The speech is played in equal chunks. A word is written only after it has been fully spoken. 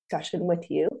discussion with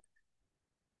you.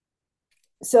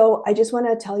 So I just want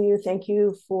to tell you thank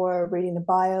you for reading the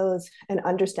bios and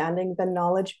understanding the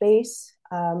knowledge base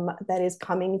that is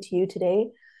coming to you today.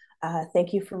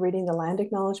 Thank you for reading the land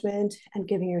acknowledgement and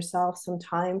giving yourself some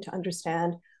time to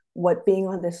understand what being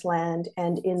on this land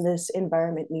and in this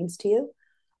environment means to you.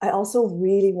 I also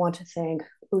really want to thank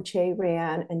Uche,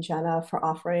 Rayanne, and Jenna for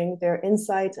offering their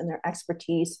insights and their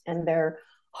expertise and their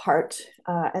heart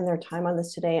and their time on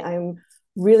this today. I'm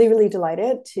really, really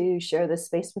delighted to share this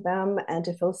space with them and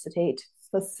to facilitate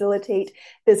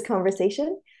this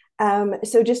conversation.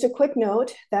 So just a quick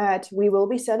note that we will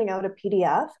be sending out a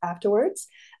PDF afterwards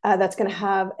that's going to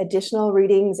have additional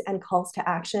readings and calls to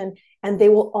action, and they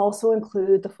will also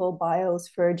include the full bios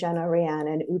for Jenna,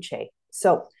 Rayanne, and Uche.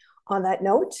 So on that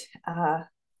note,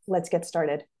 let's get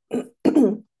started.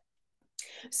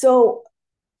 So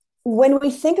when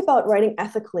we think about writing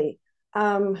ethically,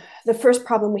 the first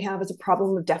problem we have is a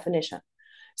problem of definition.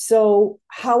 So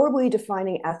how are we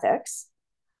defining ethics?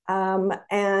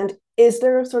 And is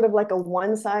there sort of like a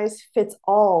one size fits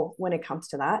all when it comes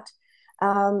to that?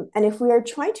 And if we are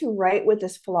trying to write with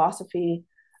this philosophy,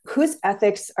 whose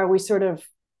ethics are we sort of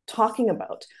talking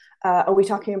about? Are we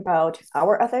talking about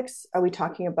our ethics? Are we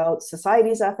talking about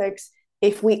society's ethics?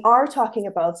 If we are talking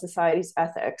about society's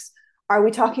ethics, are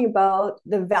we talking about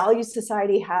the values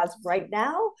society has right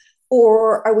now?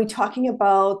 Or are we talking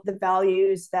about the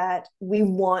values that we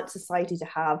want society to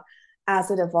have as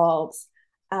it evolves?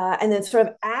 And then sort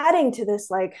of adding to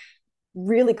this like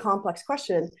really complex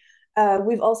question,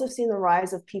 we've also seen the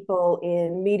rise of people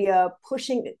in media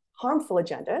pushing harmful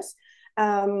agendas,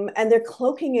 and they're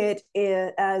cloaking it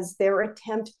as their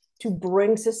attempt to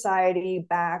bring society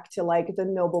back to like the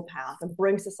noble path and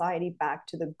bring society back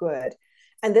to the good.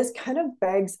 And this kind of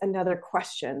begs another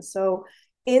question. So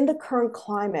in the current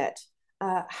climate,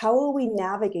 how are we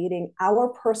navigating our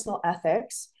personal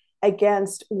ethics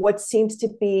against what seems to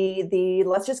be the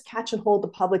let's just catch and hold the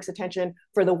public's attention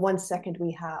for the 1 second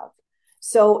we have?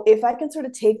 So if I can sort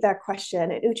of take that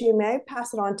question, and Uche, may I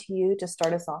pass it on to you to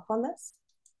start us off on this?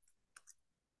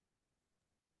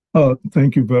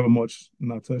 Thank you very much,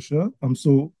 Natasha. I'm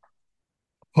so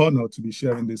honored to be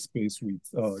sharing this space with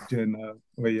Jenna,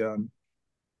 Rayan,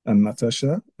 and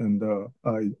Natasha. And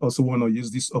I also want to use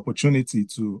this opportunity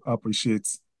to appreciate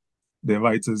the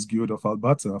Writers Guild of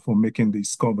Alberta for making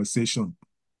this conversation,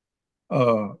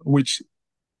 which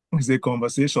is a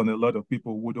conversation a lot of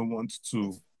people wouldn't want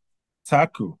to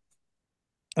tackle.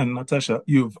 And Natasha,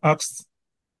 you've asked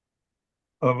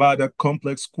a rather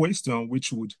complex question,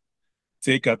 which would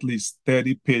take at least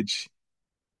 30-page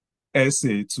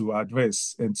essay to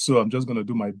address. And so I'm just going to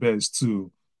do my best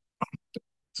to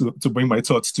bring my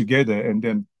thoughts together and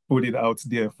then put it out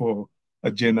there for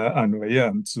Jenna and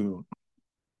Rayan to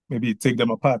maybe take them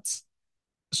apart.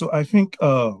 So I think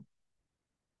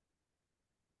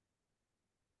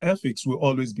ethics will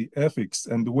always be ethics.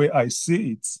 And the way I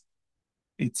see it,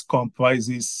 it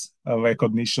comprises a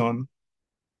recognition,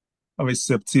 a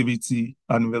receptivity,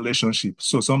 and relationship.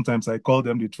 So sometimes I call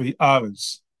them the three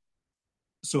R's.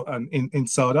 So and in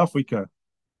South Africa,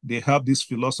 they have this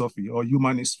philosophy or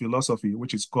humanist philosophy,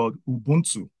 which is called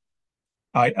Ubuntu.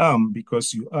 I am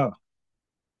because you are.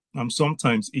 And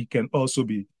sometimes it can also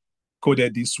be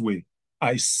coded this way.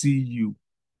 I see you.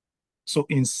 So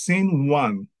in scene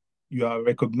one, you are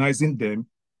recognizing them.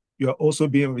 You are also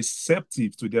being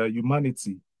receptive to their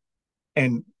humanity.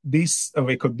 And this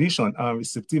recognition and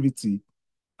receptivity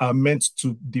are meant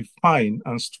to define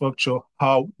and structure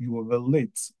how you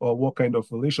relate or what kind of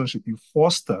relationship you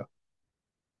foster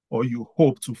or you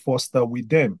hope to foster with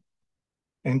them.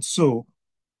 And so,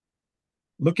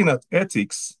 looking at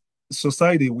ethics,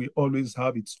 society will always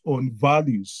have its own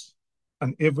values.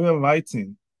 And every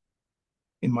writing,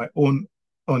 in my own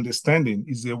understanding,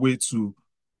 is a way to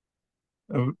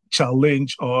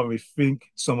challenge or rethink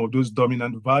some of those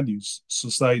dominant values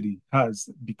society has,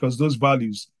 because those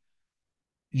values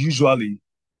usually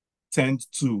tend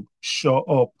to show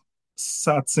up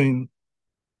certain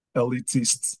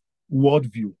elitist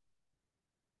worldview,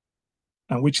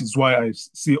 and which is why I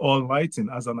see all writing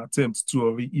as an attempt to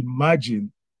reimagine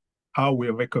how we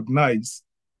recognize,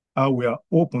 how we are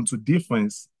open to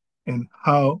difference, and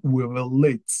how we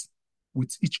relate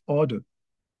with each other.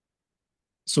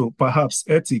 So perhaps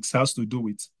ethics has to do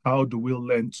with how do we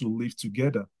learn to live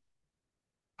together?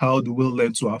 How do we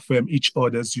learn to affirm each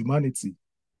other's humanity?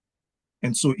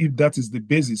 And so if that is the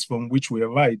basis from which we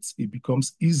write, it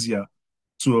becomes easier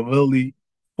to really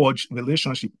forge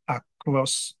relationship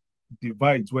across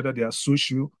divides, whether they are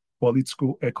social,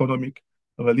 political, economic,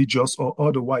 religious, or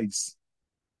otherwise.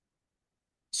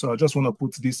 So I just want to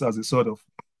put this as a sort of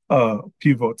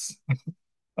pivots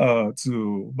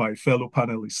to my fellow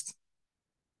panelists.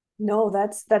 No,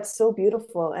 that's so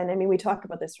beautiful. And I mean, we talk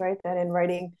about this, right? That in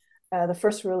writing, the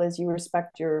first rule is you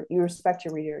respect your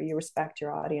reader, you respect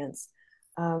your audience.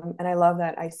 And I love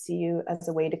that. I see you as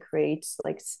a way to create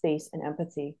like space and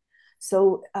empathy.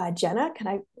 So, Jenna,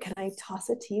 can I toss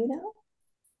it to you now?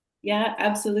 Yeah,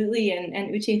 absolutely.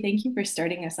 And Uche, thank you for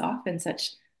starting us off in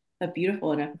such a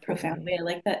beautiful and a profound way. I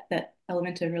like that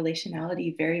element of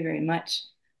relationality very, very much.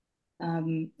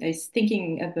 I was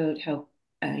thinking about how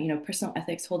personal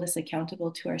ethics hold us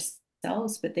accountable to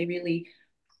ourselves, but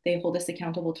they hold us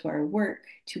accountable to our work,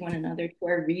 to one another, to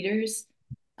our readers.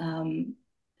 Um,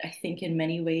 I think in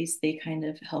many ways they kind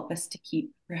of help us to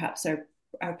keep perhaps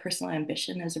our personal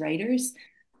ambition as writers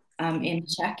in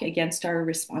check against our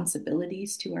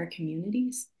responsibilities to our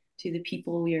communities, to the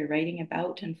people we are writing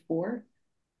about and for.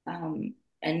 Um,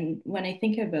 and when I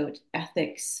think about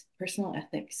ethics, personal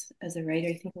ethics as a writer,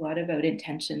 I think a lot about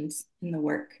intentions in the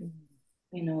work.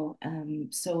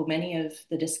 So many of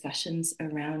the discussions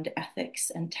around ethics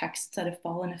and texts that have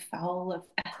fallen afoul of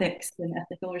ethics and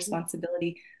ethical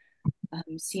responsibility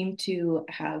seem to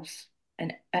have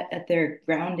at their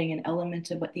grounding an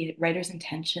element of what the writer's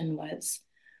intention was.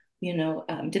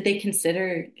 Did they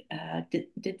consider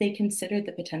did they consider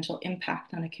the potential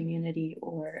impact on a community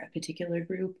or a particular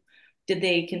group? Did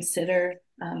they consider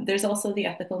there's also the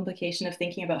ethical implication of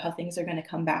thinking about how things are going to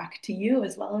come back to you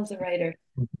as well as a writer.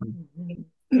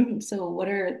 Mhm. So what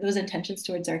are those intentions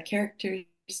towards our characters,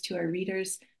 to our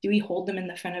readers? Do we hold them in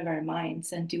the front of our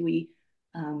minds, and do we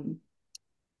um,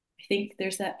 I think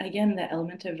there's that again, that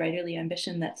element of writerly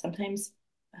ambition that sometimes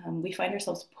we find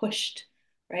ourselves pushed,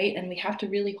 right? And we have to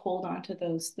really hold on to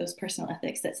those personal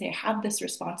ethics that say, I have this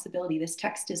responsibility. This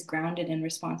text is grounded in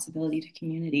responsibility to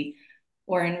community,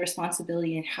 or in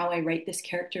responsibility in how I write this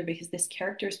character, because this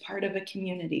character is part of a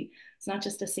community. It's not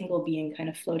just a single being kind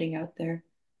of floating out there.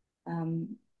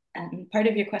 Um, and part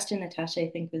of your question, Natasha, I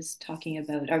think, was talking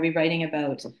about, are we writing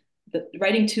about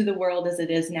writing to the world as it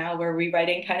is now, or are we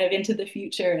writing kind of into the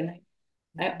future? And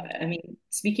I mean,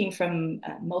 speaking from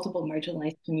multiple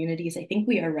marginalized communities, I think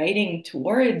we are writing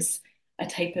towards a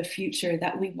type of future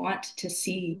that we want to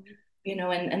see,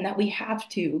 and that we have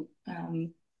to,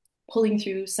 pulling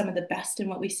through some of the best in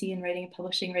what we see in writing and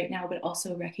publishing right now, but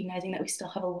also recognizing that we still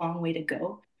have a long way to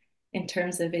go in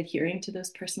terms of adhering to those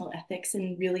personal ethics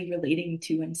and really relating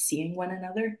to and seeing one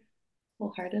another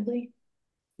wholeheartedly.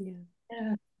 Yeah.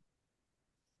 Yeah.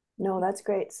 No, that's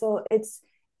great. So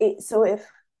so if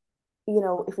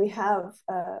we have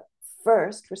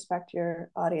first respect your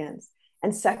audience,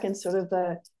 and second sort of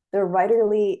the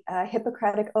writerly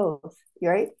Hippocratic oath,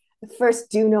 right? First,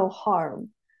 do no harm.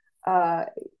 Uh,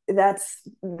 that's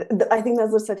I think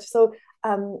that's such. So,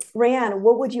 Rayanne,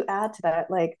 what would you add to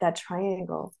that, like that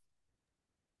triangle?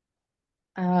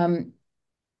 Um,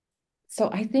 so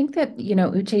I think that,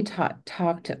 Uche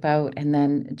talked about, and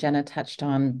then Jenna touched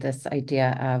on this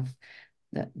idea of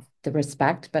the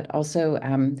respect, but also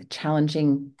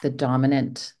challenging the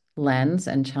dominant lens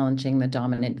and challenging the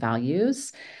dominant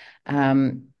values,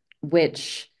 um,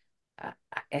 which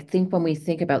I think when we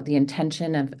think about the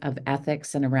intention of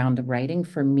ethics and around the writing,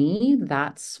 for me,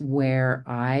 that's where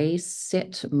I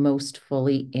sit most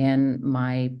fully in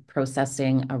my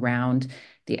processing around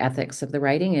the ethics of the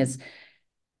writing is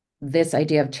this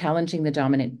idea of challenging the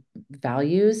dominant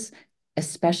values,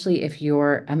 especially if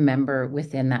you're a member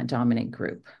within that dominant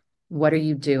group. What are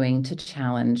you doing to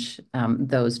challenge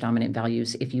those dominant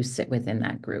values if you sit within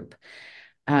that group?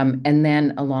 And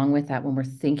then along with that, when we're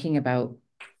thinking about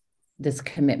this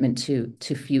commitment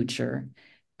to future,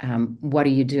 what are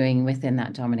you doing within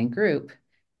that dominant group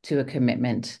to a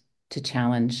commitment to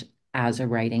challenge as a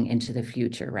writing into the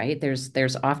future, right?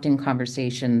 There's often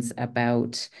conversations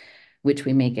about which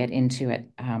we may get into it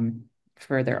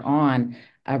further on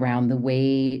around the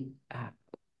way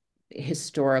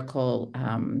historical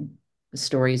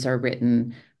stories are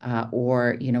written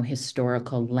or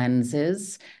historical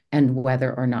lenses and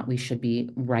whether or not we should be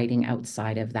writing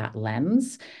outside of that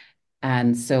lens.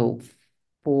 And so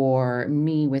for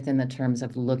me, within the terms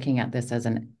of looking at this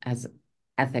as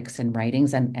ethics in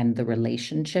writings and the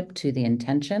relationship to the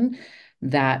intention,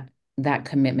 that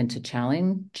commitment to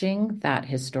challenging that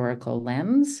historical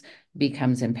lens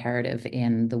becomes imperative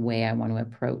in the way I want to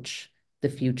approach the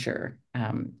future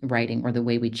writing or the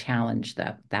way we challenge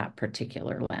that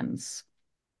particular lens.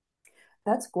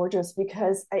 That's gorgeous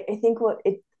because I think what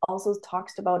it also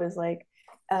talks about is like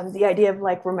the idea of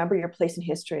like remember your place in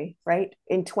history, right?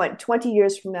 In 20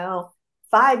 years from now,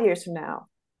 5 years from now,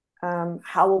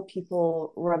 how will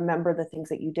people remember the things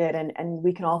that you did? And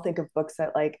we can all think of books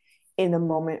that like in the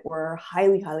moment were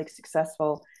highly, highly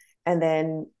successful. And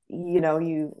then,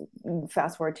 you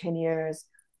fast forward 10 years,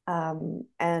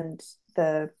 and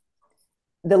the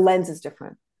lens is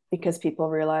different because people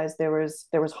realize there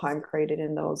was harm created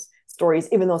in those stories,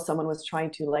 even though someone was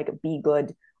trying to like be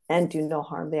good and do no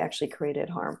harm, they actually created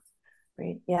harm.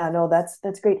 Right. Yeah, no, that's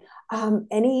great.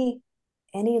 Any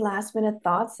last minute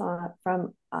thoughts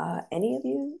from any of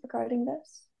you regarding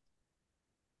this?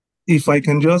 If I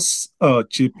can just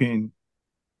chip in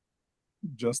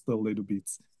just a little bit.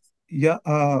 Yeah,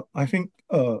 I think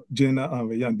Jenna and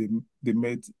Rayan, they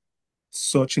made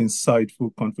such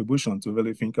insightful contribution to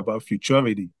really think about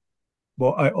futurity.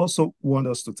 But I also want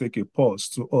us to take a pause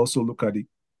to also look at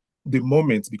the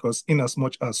moment, because in as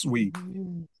much as we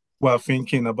were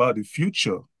thinking about the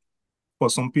future, for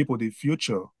some people, the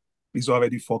future is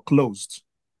already foreclosed.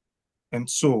 And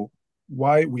so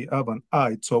while we have an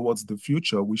eye towards the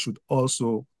future, we should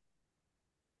also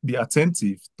be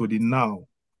attentive to the now.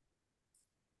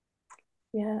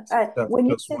 Yeah. That's When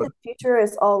you just say what. the future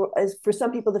is for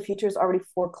some people, the future is already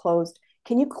foreclosed.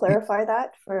 Can you clarify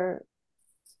that for?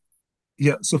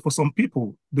 Yeah, so for some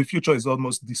people, the future is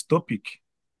almost dystopic.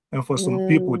 And for some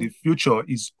people, the Mm, future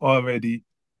is already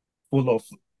full of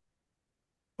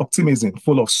optimism,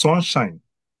 full of sunshine.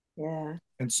 yeah.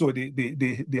 And so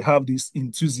they have this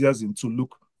enthusiasm to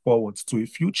look forward to a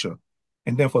future.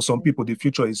 And then for some people, the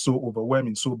future is so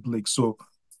overwhelming, so bleak, so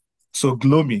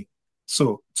gloomy.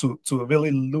 So to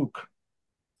really look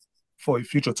for a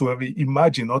future, to really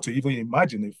imagine or to even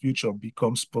imagine a future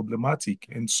becomes problematic.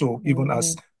 And so even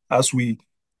Mm, as we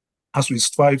as we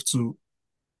strive to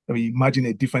imagine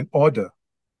a different order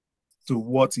to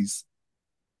what is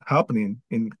happening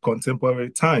in contemporary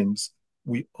times,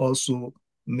 we also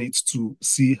need to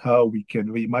see how we can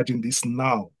reimagine this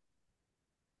now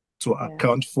to yeah.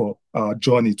 account for our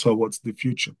journey towards the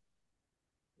future.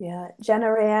 Yeah. Jenna,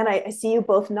 Rayanne, I see you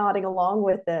both nodding along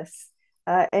with this.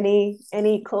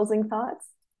 Any closing thoughts?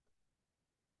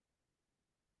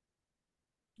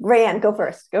 Rayanne, go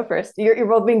first. Go first. You're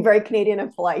both being very Canadian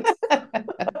and polite.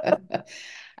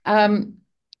 um,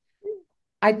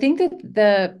 I think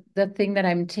that the thing that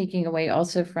I'm taking away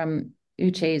also from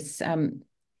Uche's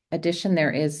addition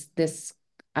there is this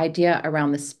idea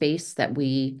around the space that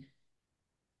we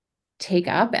take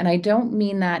up. And I don't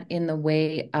mean that in the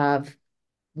way of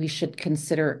we should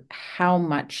consider how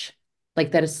much,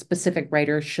 like that a specific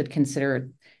writer should consider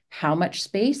how much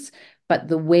space, but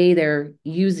the way they're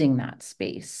using that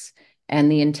space and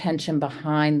the intention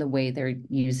behind the way they're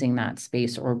using that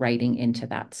space or writing into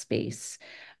that space.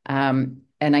 And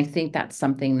I think that's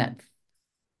something that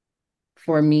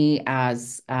for me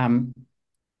as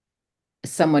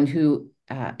someone who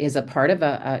is a part of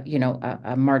a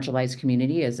marginalized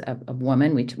community as a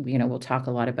woman. We'll talk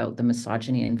a lot about the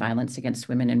misogyny and violence against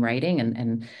women in writing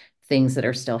and things that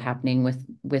are still happening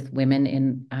with women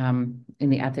in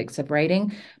the ethics of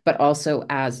writing, but also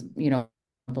as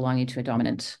belonging to a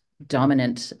dominant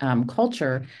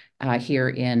culture here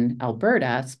in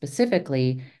Alberta,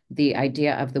 specifically the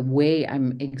idea of the way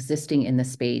I'm existing in the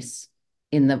space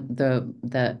in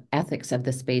the ethics of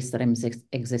the space that I'm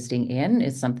existing in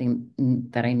is something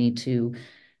that I need to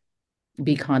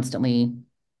be constantly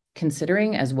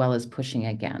considering as well as pushing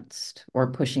against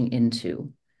or pushing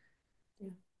into.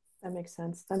 Yeah, that makes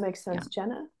sense. That makes Yeah. sense.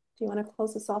 Jenna, do you want to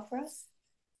close this off for us?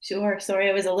 Sure. Sorry,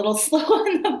 I was a little slow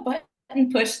on the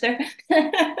button push there.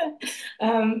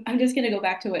 I'm just going to go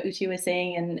back to what Uche was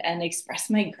saying and express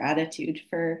my gratitude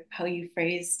for how you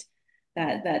phrased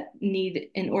that need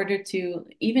in order to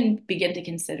even begin to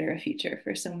consider a future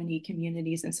for so many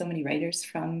communities and so many writers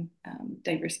from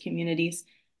diverse communities,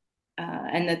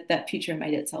 and that future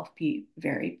might itself be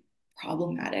very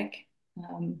problematic.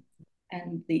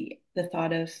 And the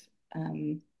thought of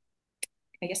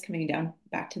I guess coming down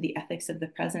back to the ethics of the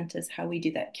present is how we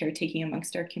do that caretaking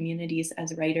amongst our communities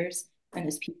as writers and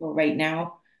as people right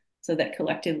now, so that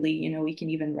collectively, we can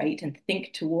even write and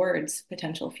think towards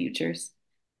potential futures,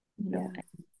 Yeah.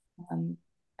 and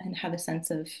have a sense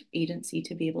of agency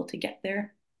to be able to get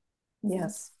there.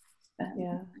 Yes.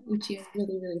 Yeah. Uche, I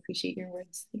really, really appreciate your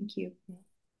words. Thank you.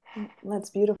 That's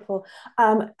beautiful.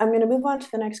 I'm going to move on to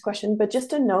the next question, but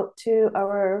just a note to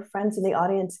our friends in the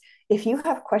audience: if you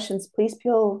have questions, please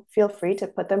feel free to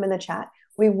put them in the chat.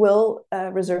 We will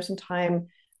reserve some time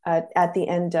at the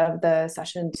end of the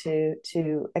session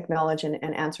to acknowledge and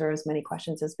answer as many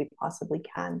questions as we possibly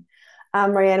can.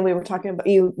 Rayanne, we were talking about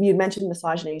you mentioned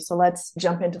misogyny, so let's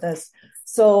jump into this.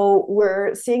 So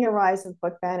we're seeing a rise of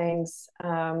book bannings.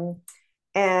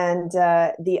 And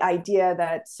the idea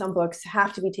that some books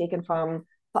have to be taken from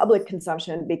public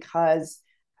consumption because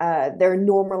they're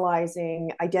normalizing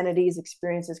identities,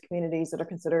 experiences, communities that are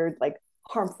considered like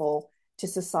harmful to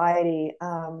society.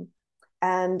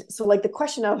 And so like the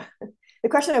question of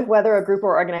whether a group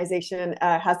or organization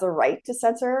has the right to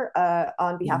censor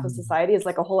on behalf of society is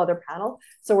like a whole other panel.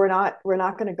 So we're not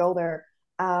going to go there.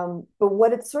 But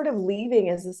what it's sort of leaving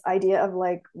is this idea of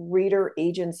like reader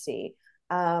agency,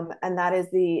 and that is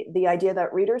the idea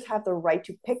that readers have the right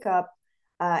to pick up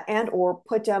and or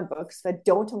put down books that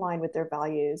don't align with their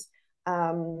values,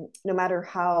 no matter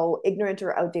how ignorant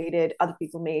or outdated other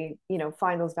people may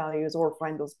find those values or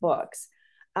find those books.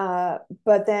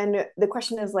 But then the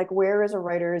question is like, where is a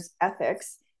writer's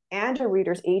ethics and a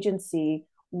reader's agency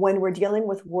when we're dealing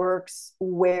with works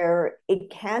where it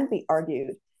can be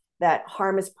argued that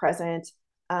harm is present,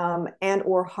 and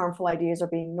or harmful ideas are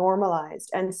being normalized?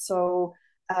 And so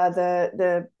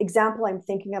the example I'm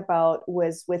thinking about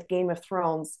was with Game of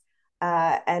Thrones,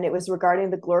 and it was regarding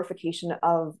the glorification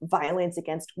of violence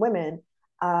against women.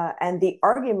 And the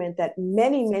argument that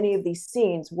many of these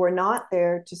scenes were not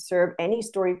there to serve any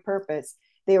story purpose.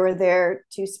 They were there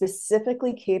to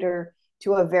specifically cater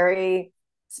to a very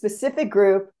specific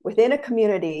group within a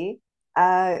community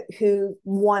who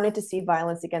wanted to see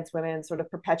violence against women sort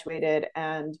of perpetuated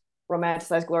and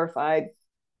romanticized, glorified,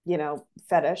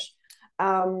 fetish.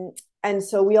 And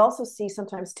so we also see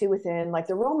sometimes too within like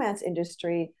the romance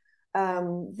industry,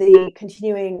 the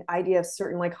continuing idea of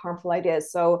certain like harmful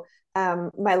ideas. So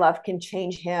my love can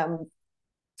change him,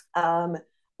 the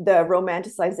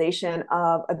romanticization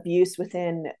of abuse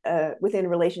within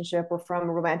relationship or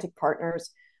from romantic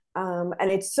partners,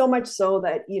 and it's so much so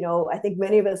that I think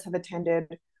many of us have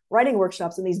attended writing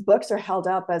workshops, and these books are held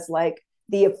up as like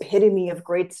the epitome of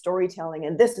great storytelling,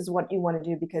 and this is what you want to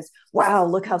do because wow,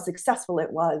 look how successful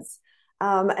it was.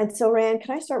 And so Rand,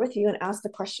 can I start with you and ask the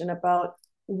question about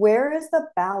where is the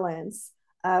balance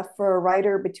for a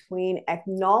writer between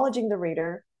acknowledging the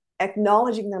reader,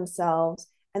 acknowledging themselves,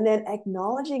 and then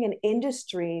acknowledging an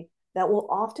industry that will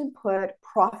often put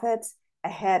profits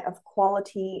ahead of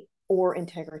quality or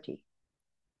integrity?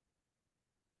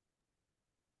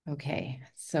 Okay,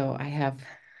 so I have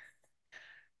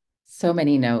so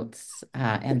many notes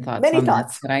and thoughts Many on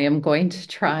thoughts. this, but I'm going to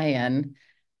try and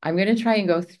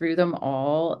go through them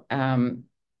all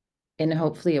in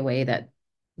hopefully a way that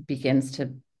begins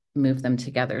to move them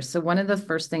together. So one of the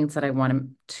first things that I want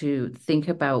to think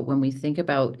about when we think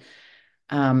about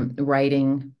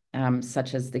writing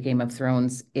such as the Game of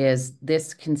Thrones is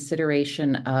this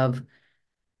consideration of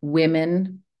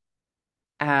women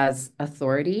as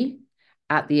authority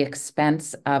at the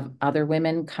expense of other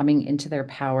women coming into their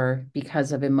power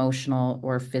because of emotional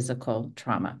or physical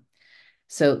trauma.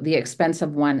 So the expense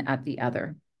of one at the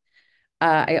other.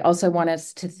 I also want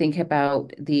us to think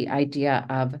about the idea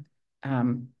of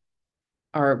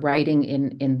our writing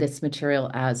in this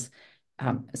material as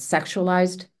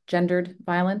sexualized gendered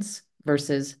violence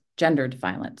versus gendered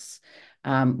violence.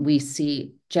 We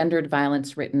see gendered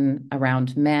violence written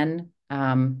around men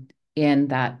in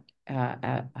that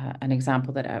an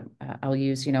example that I'll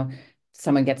use,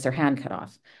 someone gets their hand cut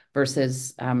off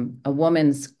versus a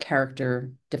woman's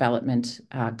character development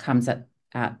comes at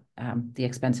the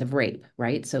expense of rape,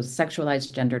 right? So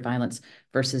sexualized gendered violence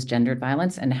versus gendered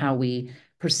violence and how we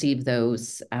perceive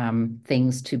those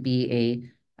things to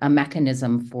be a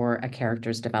mechanism for a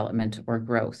character's development or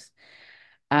growth.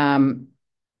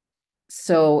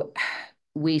 So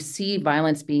we see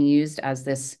violence being used as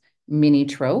this mini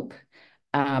trope.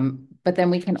 But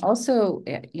then we can also,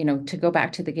 to go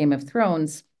back to the Game of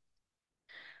Thrones,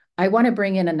 I want to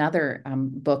bring in another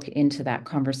book into that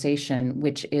conversation,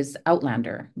 which is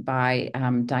Outlander by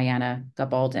Diana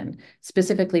Gabaldon,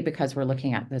 specifically because we're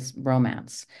looking at this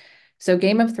romance. So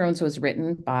Game of Thrones was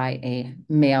written by a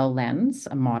male lens,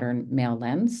 a modern male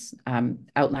lens.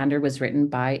 Outlander was written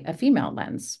by a female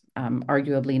lens,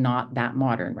 arguably not that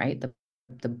modern, right?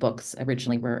 The books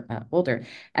originally were older,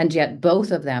 and yet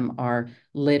both of them are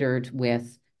littered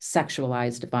with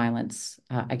sexualized violence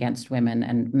against women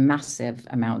and massive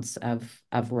amounts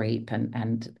of rape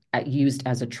and used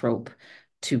as a trope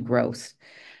to growth.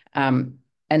 And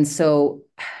so,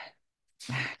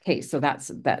 okay, so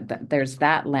that's there's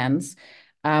that lens.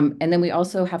 And then we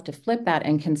also have to flip that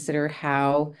and consider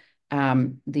how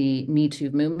the Me Too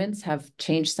movements have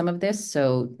changed some of this.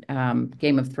 So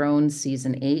Game of Thrones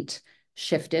season 8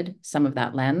 shifted some of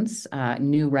that lens,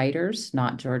 new writers,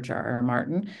 not George R.R.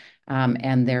 Martin.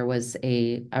 And there was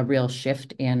a real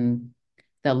shift in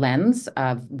the lens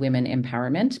of women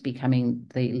empowerment, becoming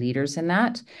the leaders in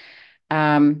that.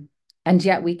 And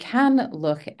yet we can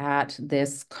look at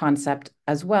this concept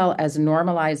as well as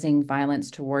normalizing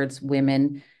violence towards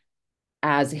women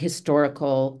as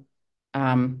historical,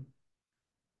 a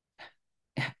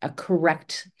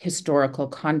correct historical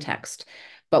context.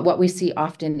 But what we see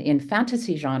often in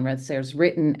fantasy genres, there's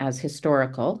written as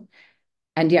historical,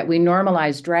 and yet we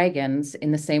normalize dragons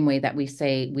in the same way that we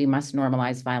say we must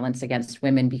normalize violence against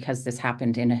women because this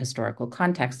happened in a historical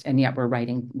context, and yet we're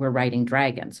writing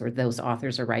dragons, or those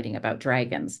authors are writing about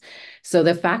dragons. So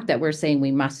the fact that we're saying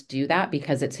we must do that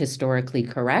because it's historically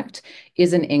correct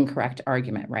is an incorrect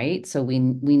argument, right? So we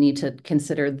need to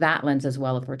consider that lens as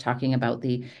well if we're talking about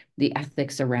the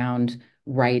ethics around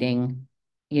writing,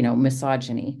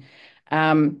 misogyny.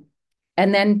 And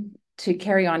then to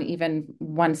carry on even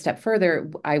one step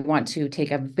further, I want to take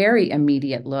a very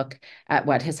immediate look at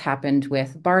what has happened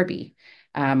with Barbie.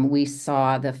 We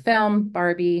saw the film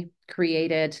Barbie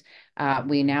created.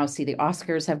 We now see the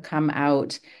Oscars have come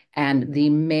out, and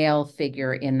the male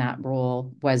figure in that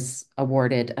role was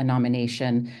awarded a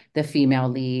nomination. The female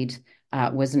lead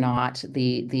was not.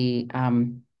 The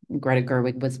Greta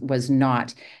Gerwig was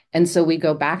not. And so we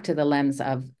go back to the lens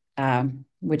of,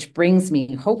 which brings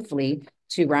me hopefully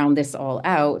to round this all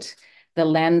out, the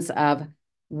lens of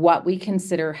what we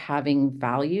consider having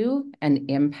value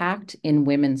and impact in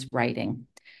women's writing.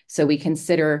 So we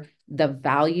consider the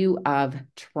value of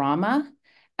trauma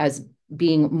as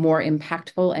being more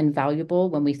impactful and valuable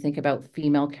when we think about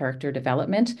female character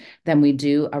development than we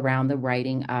do around the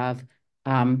writing of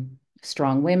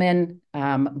strong women,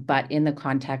 but in the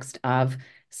context of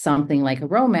something like a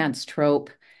romance trope.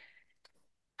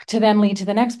 To then lead to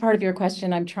the next part of your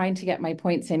question, I'm trying to get my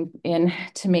points in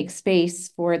to make space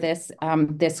for this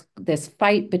this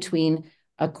fight between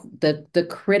the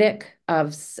critic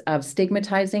of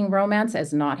stigmatizing romance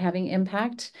as not having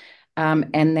impact,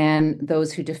 and then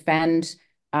those who defend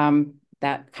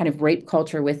that kind of rape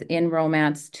culture within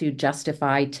romance to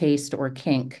justify taste or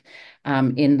kink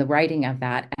in the writing of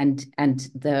that, and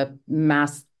the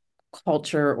mass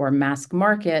culture or mass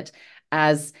market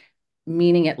as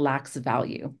meaning it lacks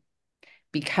value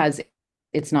because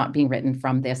it's not being written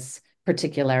from this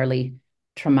particularly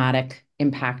traumatic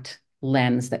impact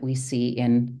lens that we see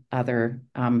in other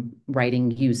writing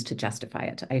used to justify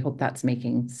it. I hope that's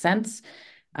making sense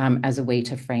as a way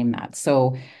to frame that.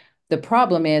 So the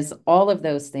problem is all of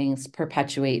those things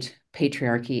perpetuate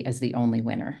patriarchy as the only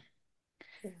winner.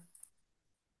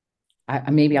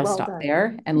 Maybe I'll stop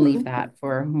there and leave that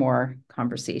for more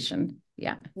conversation.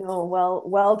 Yeah. No,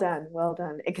 well done,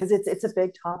 because it's a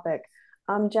big topic.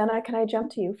 Jenna, can I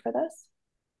jump to you for this?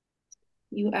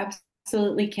 You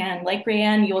absolutely can. Like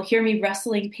Rayanne, you'll hear me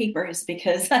rustling papers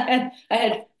because I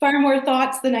had far more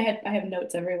thoughts than I have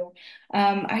notes everywhere.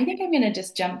 I think I'm going to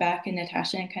just jump back in,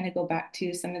 Natasha, and kind of go back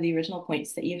to some of the original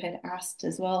points that you had asked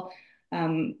as well.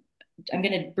 I'm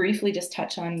going to briefly just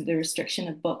touch on the restriction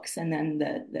of books and then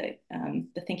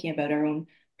the thinking about our own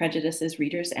prejudice as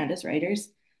readers and as writers.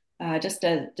 Just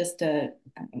a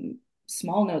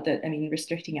small note that, I mean,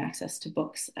 restricting access to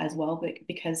books as well, but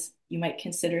because you might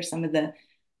consider some of the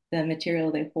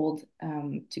material they hold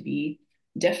to be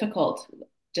difficult,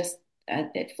 just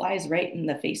it flies right in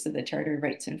the face of the Charter of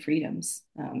Rights and Freedoms,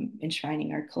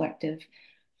 enshrining our collective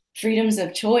freedoms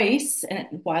of choice,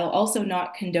 and while also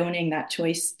not condoning that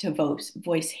choice to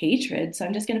voice hatred. So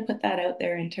I'm just going to put that out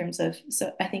there in terms of,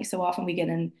 so I think so often we get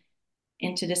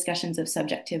into discussions of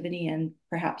subjectivity and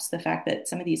perhaps the fact that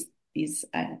some of these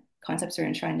concepts are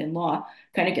enshrined in law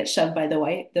kind of get shoved by the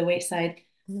wayside.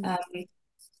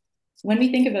 When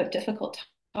we think about difficult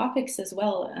topics as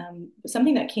well,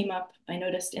 something that came up, I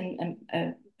noticed in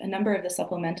a number of the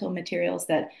supplemental materials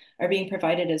that are being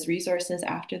provided as resources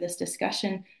after this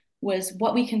discussion, was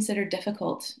what we consider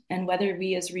difficult and whether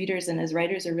we as readers and as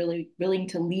writers are really willing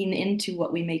to lean into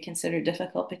what we may consider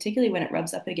difficult, particularly when it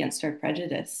rubs up against our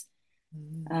prejudice.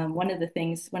 One of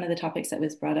the topics that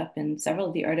was brought up in several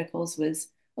of the articles was,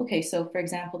 okay, so for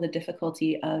example, the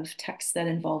difficulty of texts that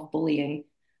involve bullying,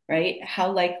 right?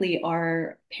 How likely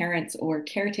are parents or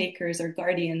caretakers or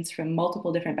guardians from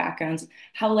multiple different backgrounds,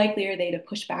 how likely are they to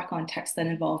push back on texts that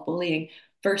involve bullying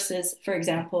versus, for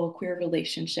example, queer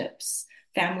relationships,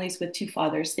 families with two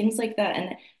fathers, things like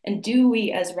that? And do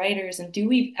we as writers and do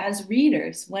we as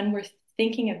readers, when we're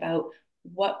thinking about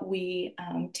what we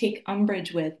take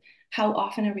umbrage with, how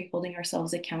often are we holding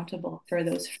ourselves accountable for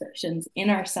those frictions in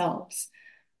ourselves,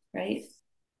 right?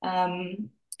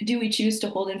 Do we choose to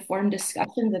hold informed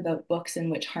discussions about books in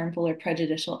which harmful or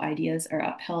prejudicial ideas are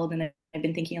upheld? And I've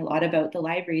been thinking a lot about the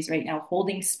libraries right now,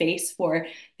 holding space for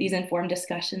these informed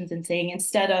discussions and saying,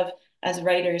 instead of as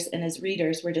writers and as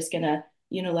readers, we're just going to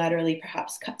unilaterally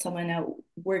perhaps cut someone out,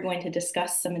 we're going to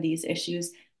discuss some of these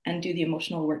issues and do the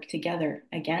emotional work together.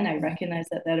 Again, I recognize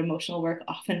that that emotional work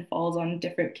often falls on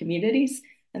different communities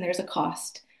and there's a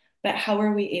cost. But how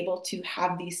are we able to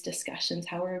have these discussions?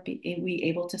 How are we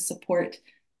able to support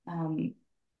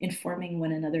informing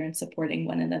one another and supporting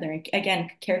one another? Again,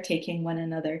 caretaking one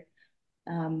another.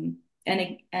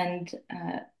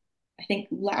 I think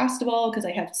last of all, because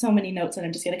I have so many notes and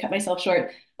I'm just going to cut myself short,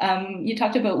 you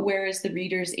talked about where is the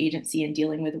reader's agency in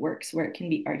dealing with works where it can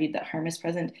be argued that harm is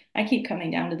present. I keep coming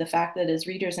down to the fact that as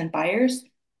readers and buyers,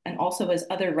 and also as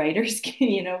other writers,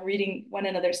 reading one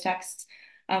another's texts,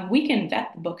 we can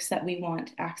vet the books that we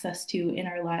want access to in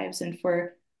our lives. And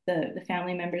for the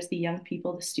family members, the young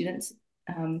people, the students,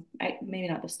 maybe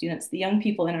not the students, the young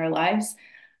people in our lives,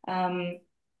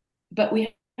 but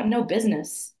we have no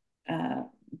business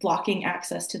blocking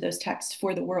access to those texts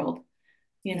for the world,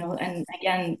 and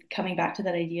again, coming back to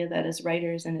that idea that as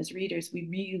writers and as readers, we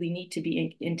really need to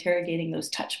be interrogating those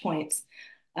touch points,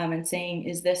 and saying,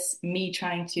 is this me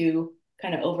trying to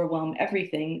kind of overwhelm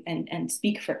everything and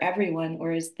speak for everyone,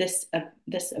 or is this a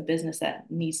business that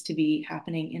needs to be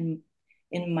happening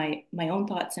in my own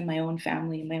thoughts, in my own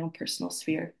family, in my own personal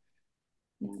sphere?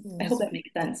 I hope that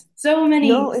makes sense. So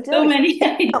many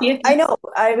ideas. I know.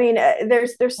 I mean,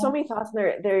 there's so many thoughts,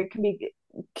 and there can be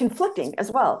conflicting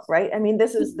as well, right? I mean,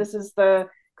 this is the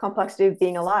complexity of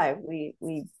being alive. We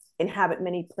inhabit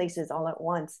many places all at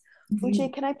once.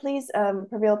 Uche, can I please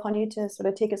prevail upon you to sort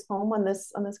of take us home on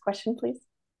this question, please?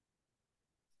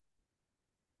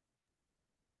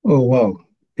 Oh wow.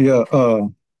 Yeah.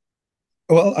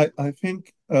 Well, I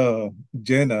think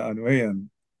Jenna and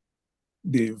Ryan,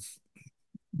 they've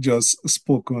just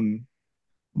spoken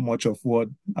much of what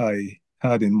I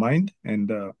had in mind.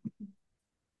 And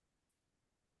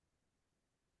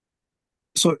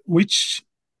so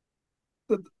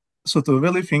to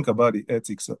really think about the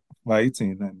ethics of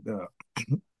writing and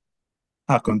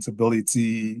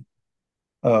accountability,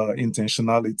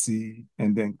 intentionality,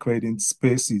 and then creating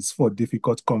spaces for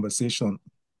difficult conversation,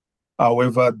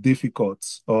 however difficult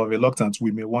or reluctant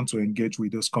we may want to engage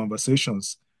with those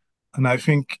conversations. And I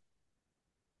think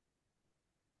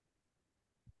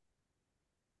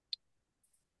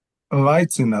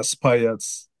writing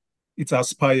aspires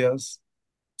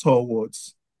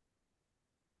towards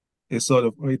a sort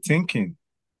of rethinking,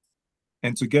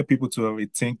 and to get people to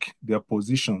rethink their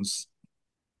positions,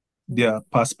 their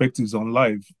perspectives on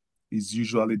life is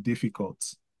usually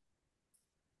difficult.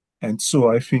 And so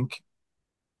I think,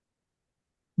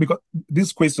 because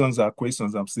these questions are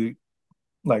questions I'm still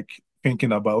like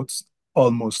thinking about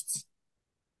almost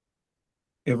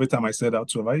every time I set out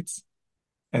to write.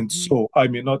 And so I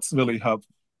may not really have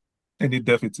any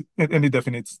definite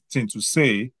thing to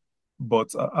say, but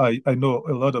I know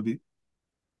a lot of the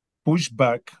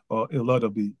pushback or a lot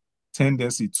of the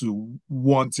tendency to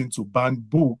wanting to ban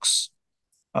books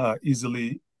are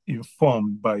easily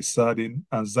informed by certain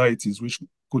anxieties, which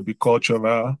could be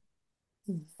cultural,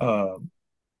 uh,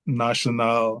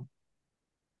 national,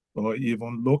 or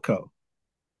even local.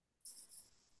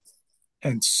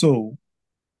 And so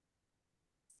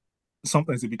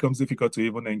sometimes it becomes difficult to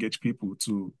even engage people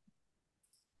to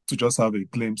just have a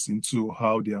glimpse into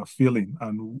how they are feeling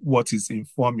and what is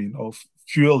informing or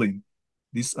fueling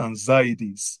these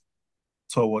anxieties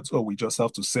towards, oh, we just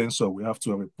have to censor, we have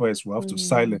to repress, we have to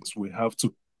silence, we have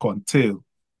to curtail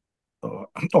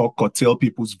or curtail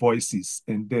people's voices.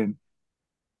 And then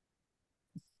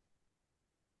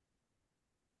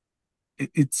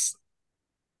it's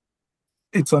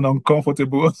an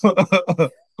uncomfortable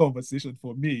conversation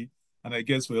for me, and I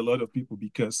guess for a lot of people,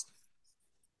 because,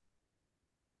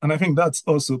 and I think that's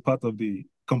also part of the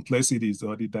complexities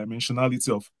or the dimensionality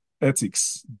of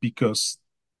ethics, because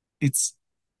it's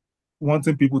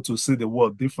wanting people to see the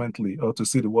world differently or to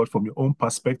see the world from your own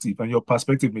perspective, and your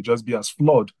perspective may just be as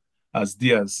flawed as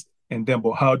theirs. And then,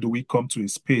 but how do we come to a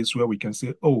space where we can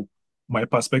say, oh, my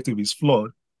perspective is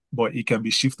flawed, but it can be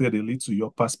shifted a little.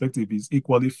 Your perspective is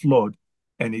equally flawed,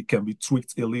 and it can be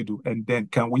tweaked a little. And then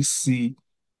can we see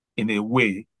in a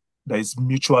way that is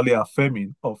mutually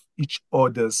affirming of each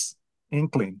other's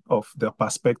inkling of their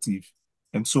perspective?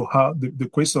 And so how the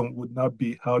question would not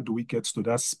be, how do we get to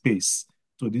that space,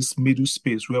 to this middle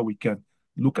space where we can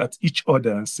look at each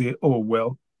other and say, oh,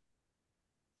 well,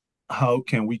 how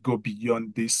can we go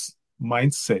beyond this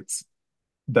mindset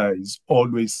that is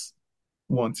always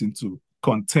wanting to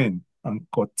contain and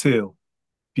curtail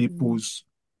people's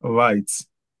rights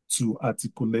to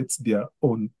articulate their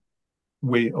own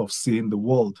way of seeing the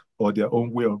world or their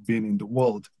own way of being in the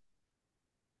world?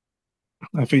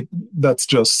 I think that's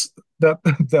just that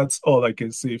that's all I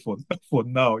can say for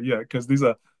now. Yeah, because these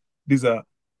are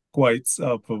quite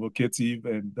provocative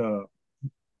and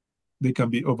they can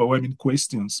be overwhelming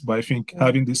questions, but I think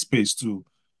having this space to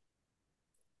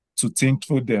think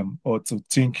through them, or to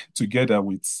think together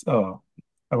with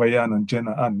Ryan and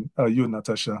Jenna and you,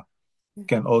 Natasha,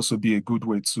 can also be a good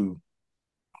way to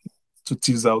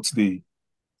tease out the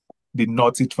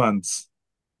naughty fans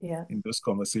in those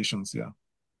conversations.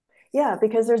 Yeah,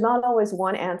 because there's not always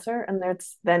one answer, and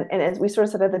and as we sort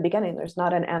of said at the beginning, there's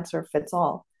not an answer fits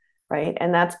all, right?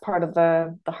 And that's part of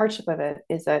the hardship of it,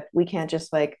 is that we can't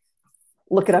just like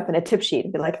look it up in a tip sheet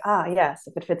and be like, yes,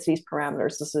 if it fits these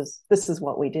parameters, this is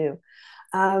what we do.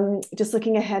 Just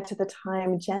looking ahead to the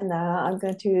time, Jenna, I'm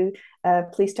going to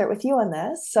please start with you on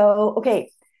this. So,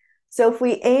 okay, so if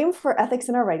we aim for ethics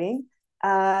in our writing,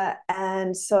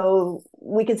 and so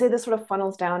we can say this sort of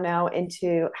funnels down now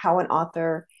into how an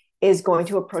author is going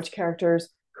to approach characters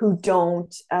who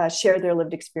don't share their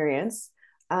lived experience,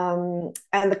 and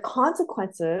the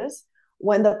consequences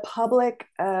when the public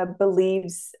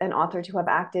believes an author to have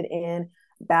acted in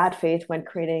bad faith when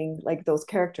creating like those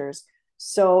characters.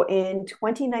 So in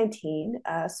 2019,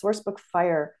 Sourcebook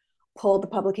Fire pulled the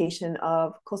publication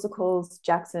of Kosoko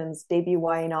Jackson's debut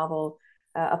YA novel,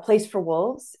 A Place for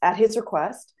Wolves, at his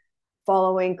request,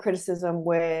 following criticism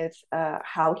with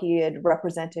how he had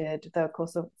represented the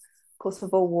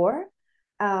Kosovo War.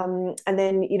 And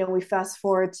then, we fast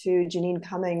forward to Janine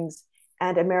Cummings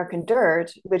and American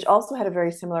Dirt, which also had a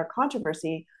very similar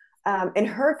controversy. In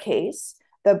her case,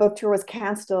 the book tour was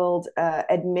canceled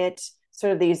amid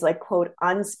sort of these like, quote,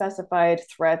 unspecified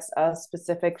threats of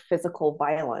specific physical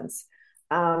violence.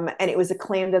 And it was a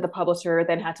claim that the publisher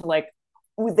then had to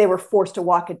they were forced to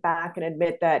walk it back and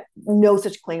admit that no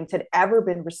such claims had ever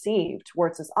been received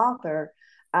towards this author.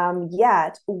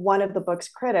 Yet one of the book's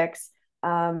critics,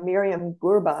 Miriam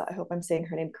Gurba, I hope I'm saying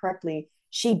her name correctly,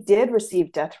 she did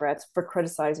receive death threats for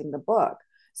criticizing the book.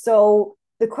 So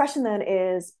the question then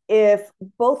is, if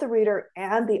both the reader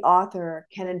and the author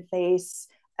can face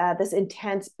this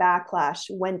intense backlash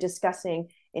when discussing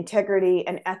integrity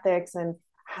and ethics and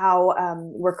how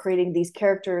we're creating these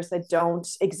characters that don't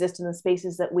exist in the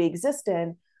spaces that we exist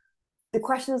in, the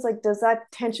question is like, does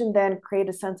that tension then create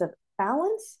a sense of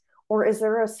balance, or is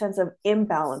there a sense of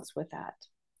imbalance with that?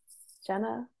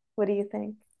 Jenna, what do you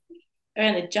think?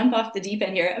 I'm going to jump off the deep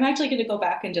end here. I'm actually going to go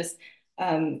back and just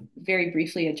very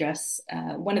briefly address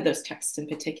one of those texts in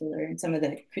particular and some of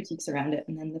the critiques around it,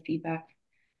 and then the feedback.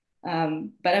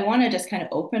 But I want to just kind of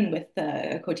open with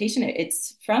a quotation.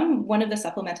 It's from one of the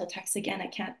supplemental texts. Again, I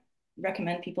can't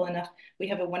recommend people enough. We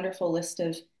have a wonderful list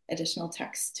of additional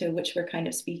texts to which we're kind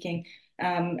of speaking.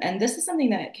 And this is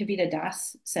something that Kavita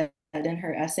Das said in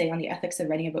her essay on the ethics of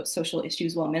writing about social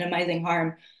issues while minimizing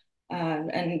harm.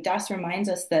 And Das reminds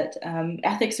us that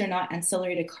ethics are not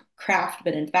ancillary to craft,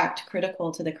 but in fact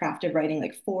critical to the craft of writing,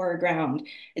 like foreground.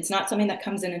 It's not something that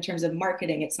comes in terms of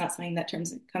marketing. It's not something that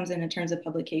comes in terms of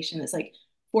publication. It's like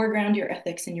foreground your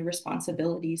ethics and your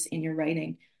responsibilities in your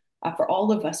writing for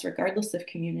all of us, regardless of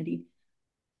community.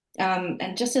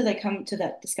 And just as I come to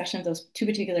that discussion of those two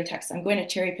particular texts, I'm going to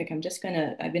cherry pick.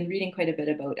 I've been reading quite a bit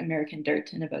about American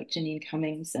Dirt and about Janine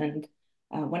Cummings, and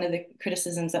one of the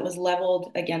criticisms that was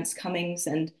leveled against Cummings,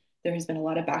 and there has been a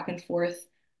lot of back and forth,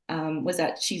 was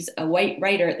that she's a white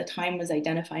writer. At the time was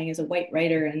identifying as a white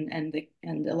writer, and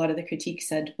a lot of the critique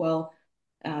said, well,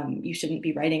 you shouldn't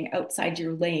be writing outside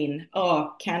your lane.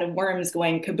 Oh, can of worms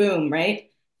going kaboom, right?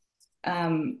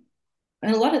 And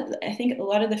I think a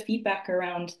lot of the feedback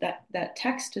around that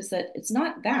text is that it's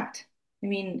not that. I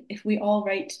mean, if we all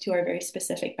write to our very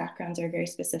specific backgrounds, our very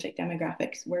specific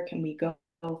demographics, where can we go?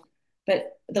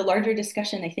 But the larger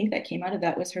discussion, I think, that came out of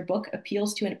that was her book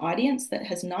appeals to an audience that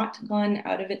has not gone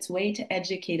out of its way to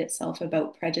educate itself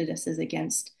about prejudices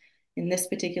against, in this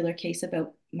particular case,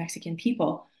 about Mexican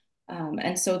people.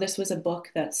 And so this was a book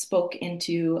that spoke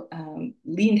into,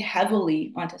 leaned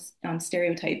heavily on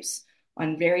stereotypes,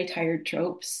 on very tired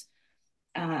tropes,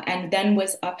 and then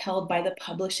was upheld by the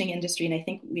publishing industry. And I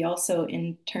think we also,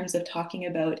 in terms of talking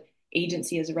about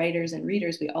agency as writers and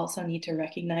readers, we also need to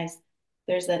recognize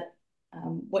there's that,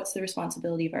 what's the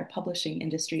responsibility of our publishing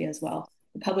industry as well?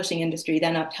 The publishing industry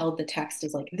then upheld the text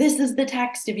as like, this is the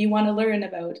text if you want to learn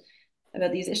about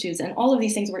these issues. And all of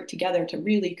these things work together to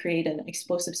really create an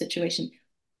explosive situation.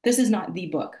 This is not the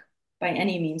book by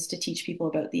any means to teach people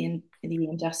about the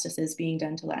injustices being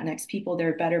done to Latinx people. There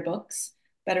are better books,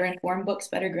 better informed books,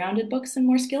 better grounded books, and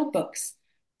more skilled books,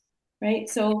 right?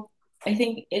 So I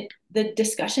think the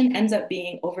discussion ends up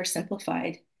being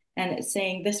oversimplified, and it's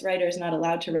saying this writer is not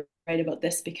allowed to write about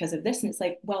this because of this. And it's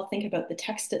like, well, think about the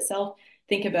text itself.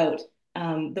 Think about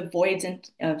the voids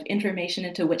of information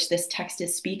into which this text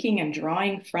is speaking and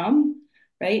drawing from.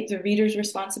 right? The reader's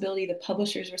responsibility, the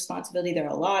publisher's responsibility. There are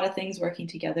a lot of things working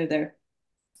together there.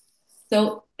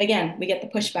 So again, we get the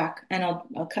pushback, and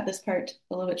I'll cut this part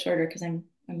a little bit shorter because I'm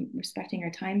respecting our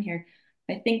time here.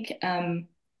 I think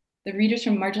the readers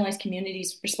from marginalized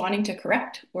communities responding to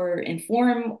correct or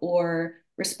inform or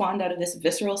respond out of this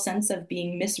visceral sense of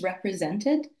being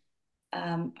misrepresented.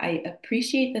 I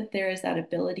appreciate that there is that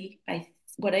ability.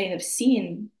 What I have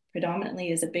seen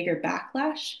predominantly is a bigger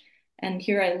backlash. And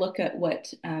here I look at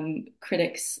what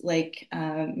critics like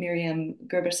Miriam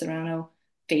Gerber-Serrano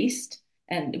faced,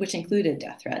 and which included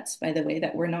death threats, by the way,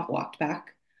 that were not walked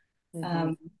back.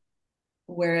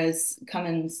 Whereas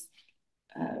Cummins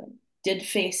did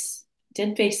face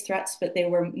threats, but they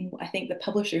were, I think the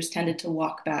publishers tended to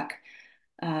walk back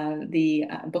the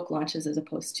book launches as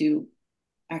opposed to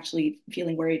actually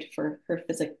feeling worried for her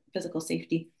physical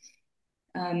safety.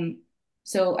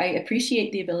 So I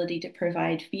appreciate the ability to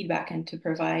provide feedback and to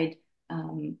provide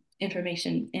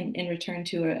information in return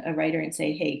to a writer and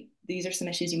say, hey, these are some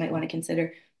issues you might want to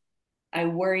consider. I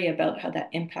worry about how that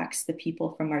impacts the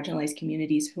people from marginalized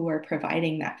communities who are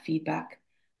providing that feedback.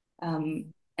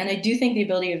 And I do think the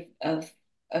ability of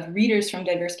readers from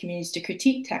diverse communities to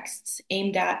critique texts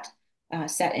aimed at,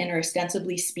 set in, or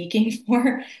ostensibly speaking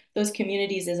for those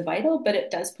communities is vital, but it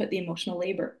does put the emotional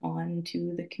labor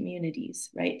onto the communities,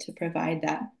 right, to provide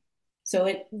that. So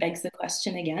it begs the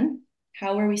question again,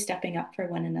 how are we stepping up for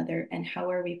one another, and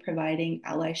how are we providing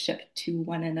allyship to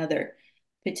one another,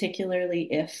 particularly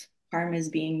if harm is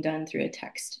being done through a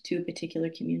text to a particular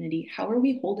community? How are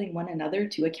we holding one another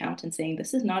to account and saying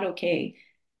this is not okay,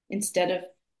 instead of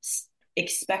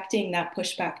expecting that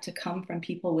pushback to come from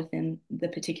people within the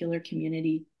particular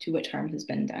community to which harm has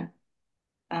been done?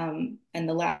 And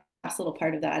the last little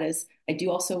part of that is I do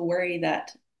also worry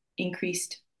that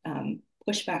increased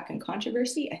pushback and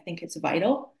controversy, I think it's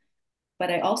vital, but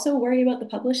I also worry about the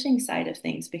publishing side of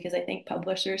things, because I think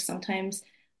publishers sometimes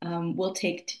will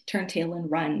turn tail and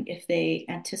run if they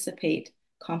anticipate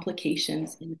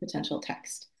complications in the potential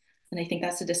text. And I think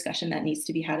that's a discussion that needs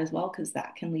to be had as well, because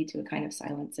that can lead to a kind of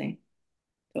silencing.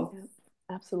 So. Yeah,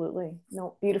 absolutely.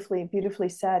 No, beautifully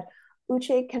said.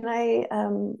 Uche, can I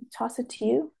toss it to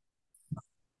you?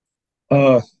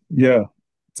 Yeah,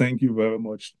 thank you very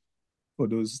much for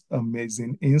those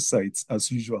amazing insights as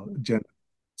usual, Jen.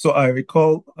 So I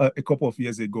recall a couple of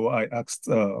years ago, I asked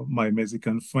my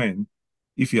Mexican friend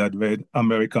if he had read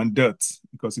American Dirt,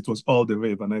 because it was all the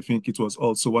rave, and I think it was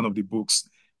also one of the books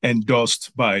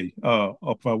endorsed by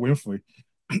Oprah Winfrey.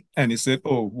 And he said,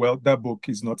 oh, well, that book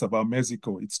is not about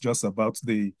Mexico. It's just about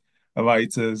the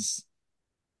writer's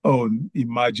own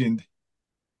imagined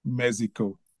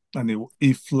Mexico. And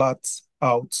he flat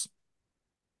out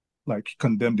like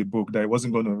condemned the book, that he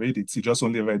wasn't going to read it. He just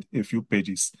only read a few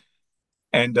pages.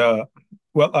 And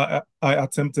well, I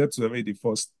attempted to read the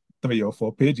first 3 or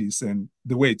 4 pages, and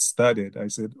the way it started, I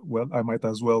said, well, I might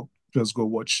as well just go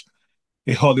watch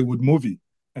a Hollywood movie.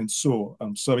 And so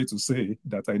I'm sorry to say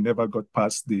that I never got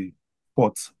past the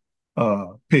 4th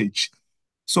page.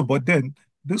 So, but then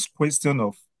this question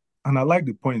of, and I like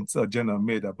the point Jenna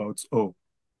made about, oh,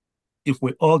 if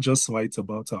we all just write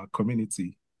about our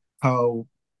community, how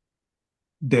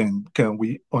then can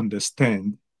we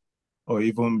understand or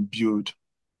even build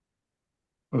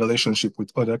a relationship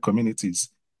with other communities?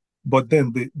 But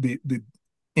then the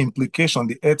implication,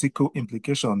 the ethical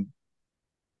implication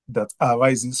that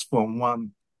arises from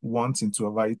one wanting to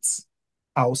write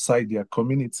outside their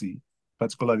community,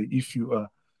 particularly if you are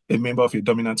a member of a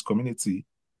dominant community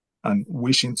and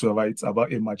wishing to write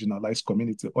about a marginalized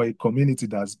community or a community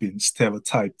that's been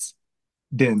stereotyped,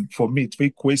 then for me, 3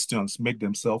 questions make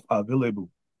themselves available.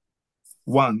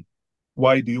 1,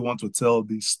 why do you want to tell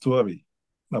this story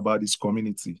about this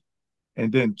community?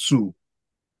 And then 2,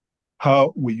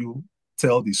 how will you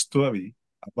tell the story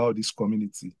about this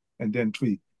community? And then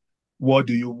 3, what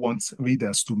do you want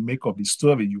readers to make of the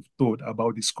story you've told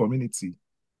about this community?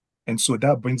 And so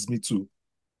that brings me to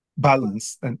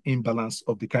balance and imbalance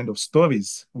of the kind of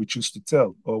stories we choose to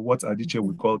tell, or what Adichie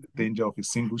would call the danger of a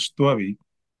single story,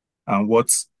 and what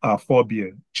our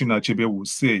forebear Chinua Achebe will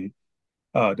say,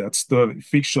 that story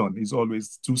fiction is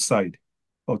always two sides.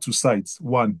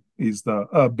 One is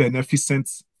the beneficent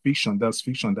fiction, that's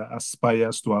fiction that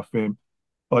aspires to affirm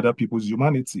other people's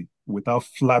humanity without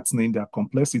flattening their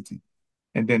complexity.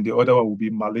 And then the other one will be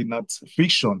malignant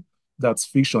fiction, that's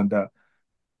fiction that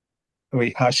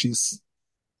rehashes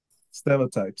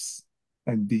stereotypes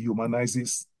and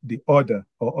dehumanizes the other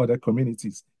or other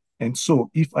communities. And so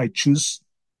if I choose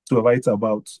to write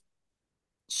about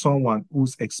someone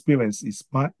whose experience is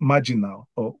marginal,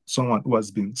 or someone who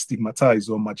has been stigmatized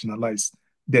or marginalized,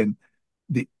 then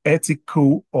the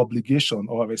ethical obligation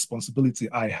or responsibility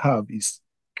I have is,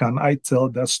 can I tell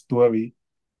that story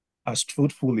as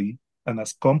truthfully and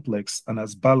as complex and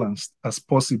as balanced as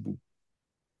possible?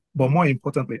 But more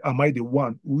importantly, am I the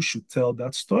one who should tell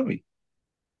that story?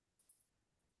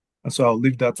 And so I'll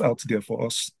leave that out there for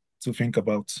us to think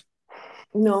about.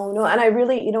 No, no. And I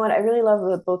really, you know what, I really love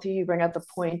that both of you bring up the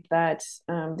point that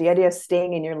the idea of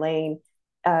staying in your lane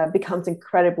becomes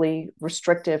incredibly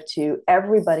restrictive to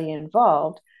everybody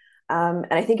involved. And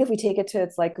I think if we take it to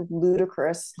its like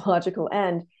ludicrous logical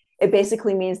end, it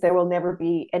basically means there will never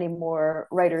be any more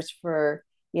writers for,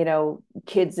 you know,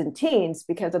 kids and teens,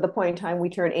 because at the point in time we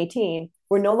turn 18,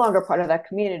 we're no longer part of that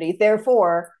community.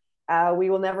 Therefore, we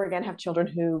will never again have children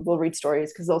who will read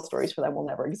stories, because those stories for them will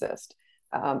never exist.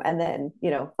 And then,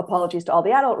 you know, apologies to all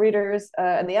the adult readers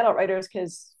and the adult writers,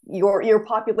 because your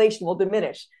population will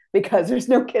diminish because there's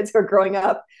no kids who are growing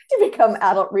up to become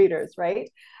adult readers,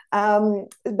 right?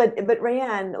 But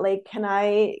Rayanne, like, can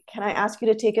I ask you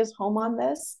to take us home on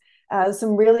this?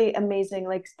 Some really amazing,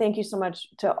 like, thank you so much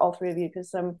to all three of you, because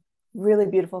some really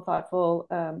beautiful, thoughtful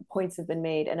points have been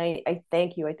made, and I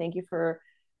thank you. I thank you for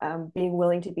being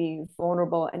willing to be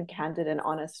vulnerable and candid and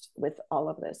honest with all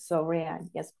of this. So Rayanne,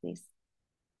 yes, please.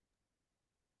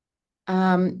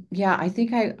 Yeah, I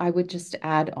think I would just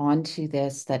add on to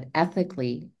this that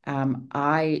ethically,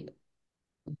 I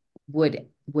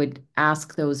would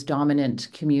ask those dominant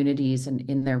communities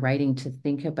in their writing to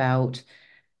think about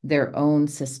their own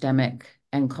systemic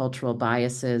and cultural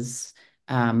biases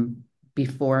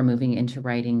before moving into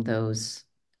writing those,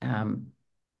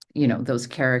 those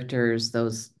characters,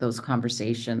 those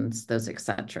conversations, those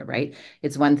etc. Right?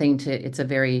 It's one thing it's a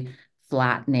very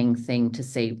flattening thing to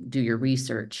say, do your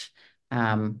research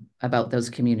about those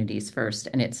communities first,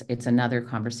 and it's another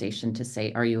conversation to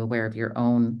say, are you aware of your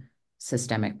own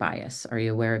systemic bias? Are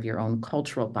you aware of your own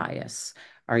cultural bias?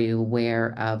 Are you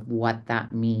aware of what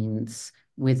that means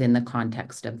within the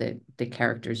context of the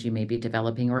characters you may be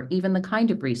developing, or even the kind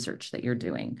of research that you're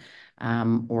doing,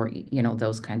 or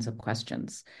those kinds of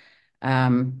questions.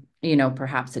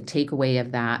 Perhaps a takeaway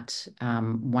of that,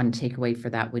 one takeaway for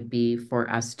that would be for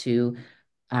us to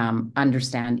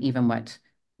understand even what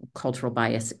cultural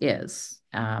bias is,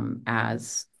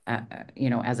 as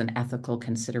an ethical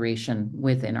consideration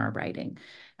within our writing,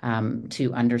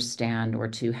 to understand or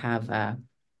to have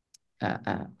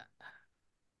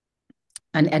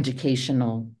an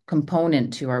educational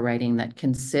component to our writing that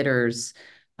considers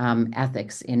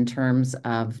ethics in terms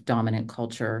of dominant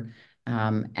culture,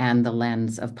 and the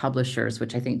lens of publishers,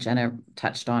 which I think Jenna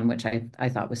touched on, which I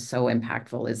thought was so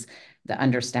impactful, is the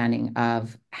understanding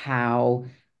of how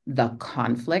the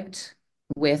conflict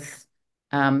with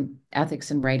ethics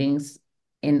and writings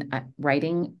in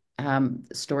writing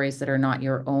stories that are not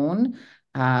your own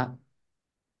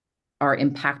are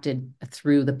impacted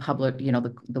through the public,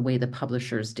 the way the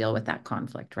publishers deal with that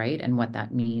conflict, right? And what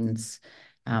that means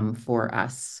for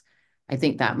us. I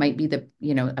think that might be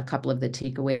a couple of the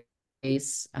takeaways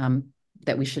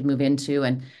that we should move into.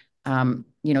 And,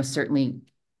 certainly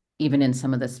even in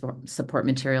some of the support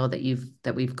material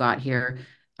that we've got here,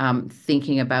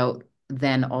 thinking about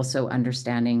then also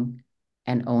understanding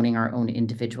and owning our own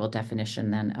individual definition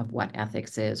then of what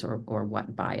ethics is, or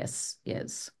what bias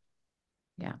is.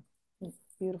 Yeah.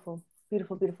 Beautiful,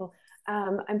 beautiful, beautiful.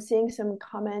 I'm seeing some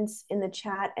comments in the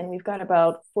chat, and we've got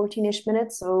about 14-ish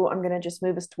minutes, so I'm going to just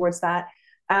move us towards that.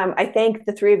 I thank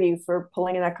the three of you for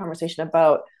pulling in that conversation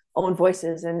about own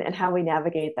voices and how we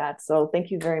navigate that. So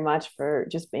thank you very much for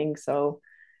just being so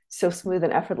smooth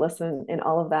and effortless in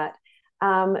all of that.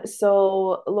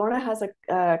 So Lorna has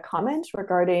a comment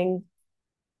regarding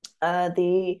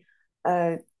the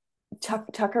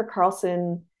Tucker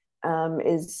Carlson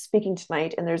is speaking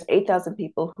tonight, and there's 8,000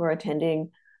 people who are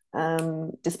attending,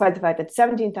 despite the fact that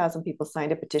 17,000 people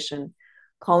signed a petition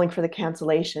calling for the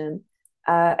cancellation.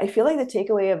 I feel like the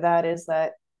takeaway of that is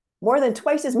that more than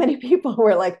twice as many people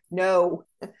were like, no.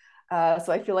 So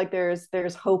I feel like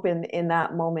there's hope in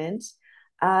that moment.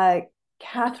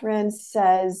 Catherine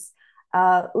says,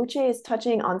 Uche is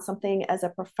touching on something as a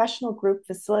professional group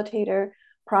facilitator,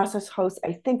 process host,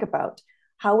 I think about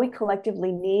how we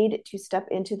collectively need to step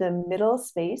into the middle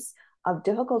space of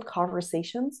difficult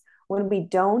conversations when we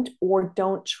don't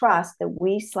trust that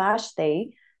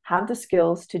we/they have the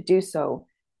skills to do so.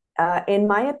 In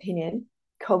my opinion,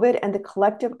 COVID and the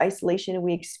collective isolation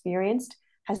we experienced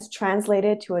has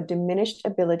translated to a diminished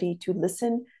ability to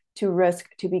listen, to risk,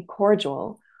 to be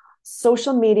cordial.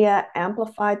 Social media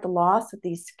amplified the loss of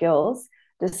these skills,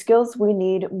 the skills we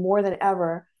need more than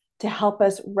ever to help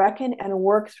us reckon and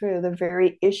work through the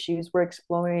very issues we're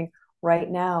exploring right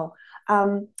now.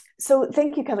 So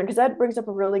thank you, Catherine, because that brings up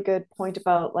a really good point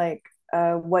about like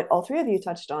what all three of you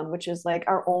touched on, which is like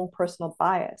our own personal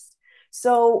bias.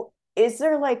 So is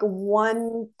there like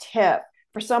one tip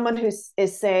for someone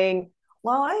is saying,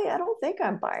 well, I don't think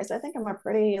I'm biased. I think I'm a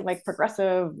pretty like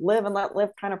progressive, live and let live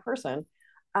kind of person.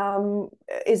 Um,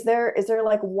 is there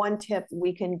like one tip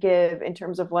we can give in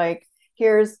terms of like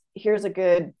here's a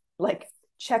good like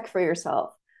check for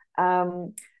yourself?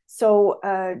 Um, so,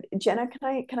 Jenna,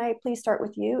 can I please start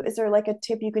with you? Is there like a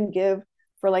tip you can give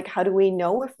for like how do we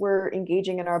know if we're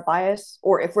engaging in our bias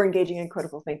or if we're engaging in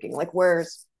critical thinking? Like,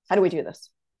 how do we do this?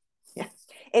 Yeah,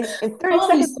 in 30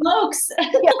 Holy seconds. smokes!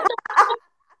 Yeah,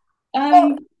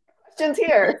 um, questions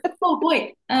here. oh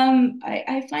boy.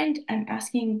 I find I'm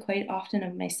asking quite often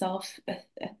of myself a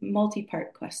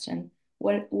multi-part question.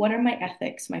 What are my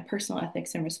ethics, my personal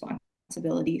ethics and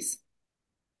responsibilities,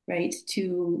 right?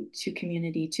 To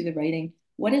community, to the writing.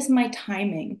 What is my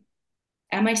timing?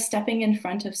 Am I stepping in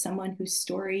front of someone whose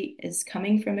story is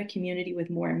coming from a community with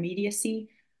more immediacy,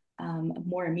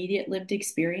 more immediate lived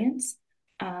experience?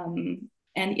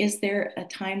 And is there a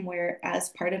time where, as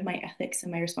part of my ethics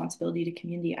and my responsibility to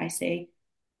community, I say,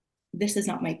 this is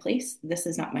not my place, this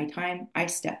is not my time, I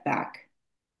step back.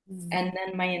 And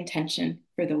then my intention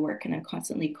for the work, and I'm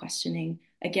constantly questioning.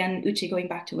 Again, Uche, going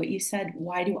back to what you said,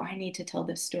 why do I need to tell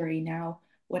this story now?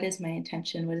 What is my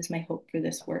intention? What is my hope for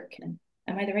this work? And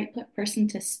am I the right person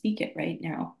to speak it right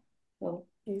now? So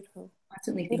Beautiful,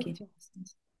 constantly thinking through beautiful. these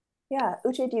things. Yeah,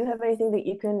 Uche, do you have anything that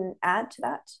you can add to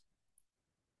that?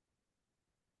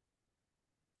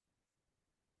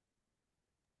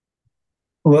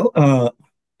 Well,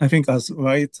 I think as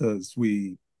writers,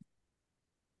 we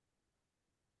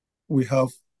have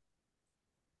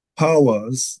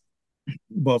powers,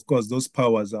 but of course, those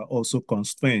powers are also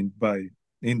constrained by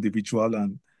individual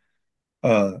and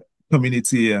uh,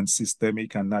 community and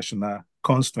systemic and national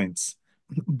constraints.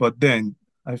 But then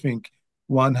I think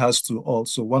one has to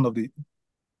also, one of the,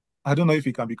 I don't know if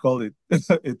it can be called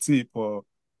a tip or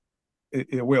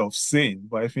a way of saying,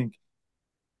 but I think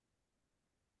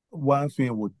one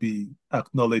thing would be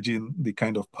acknowledging the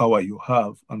kind of power you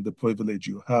have and the privilege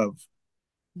you have,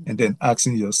 and then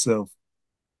asking yourself,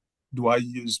 do I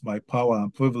use my power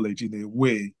and privilege in a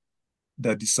way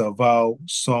that disavow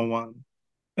someone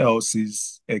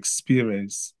else's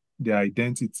experience, their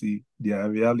identity, their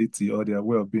reality, or their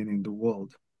way of being in the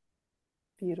world?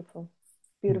 Beautiful,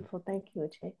 beautiful. Thank you,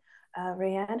 Uche.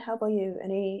 Rayanne, how about you?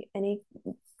 Any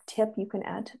tip you can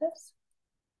add to this?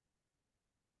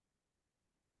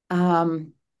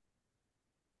 Um,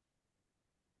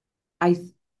 I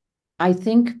I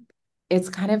think it's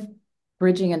kind of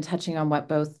bridging and touching on what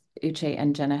both Uche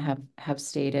and Jenna have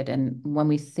stated. And when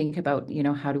we think about,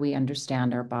 how do we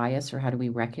understand our bias or how do we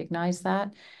recognize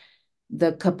that,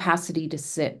 the capacity to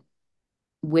sit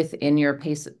within your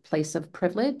place of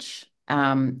privilege,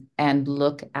 and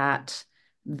look at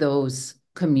those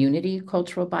community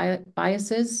cultural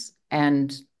biases,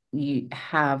 and you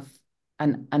have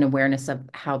an awareness of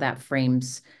how that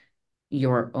frames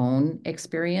your own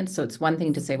experience. So it's one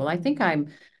thing to say, well, I think I'm,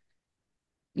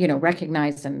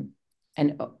 recognized and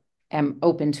am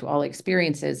open to all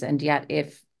experiences. And yet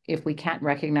if we can't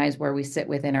recognize where we sit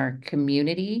within our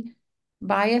community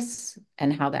bias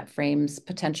and how that frames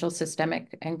potential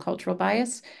systemic and cultural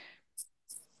bias,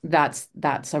 that's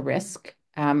a risk.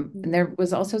 And there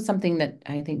was also something that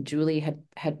I think Julie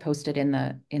had posted in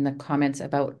the comments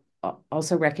about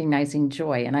also recognizing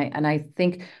joy, and I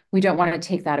think we don't want to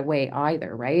take that away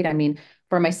either, right? I mean,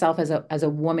 for myself as a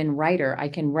woman writer, I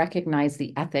can recognize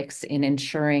the ethics in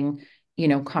ensuring,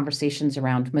 conversations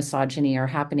around misogyny are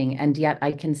happening, and yet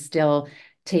I can still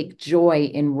take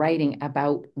joy in writing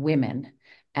about women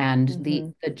and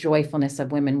the joyfulness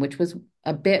of women, which was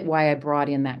a bit why I brought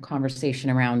in that conversation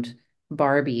around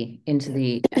Barbie into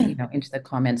the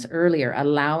comments earlier,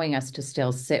 allowing us to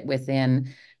still sit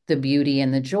within the beauty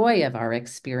and the joy of our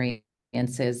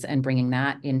experiences and bringing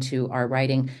that into our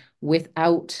writing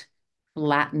without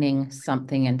flattening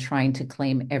something and trying to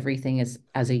claim everything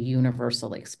as a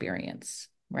universal experience,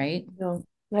 right? No,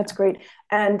 that's great.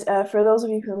 And for those of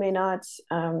you who may not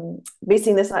be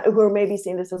seeing this, who may be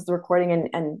seeing this as the recording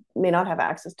and may not have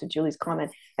access to Julie's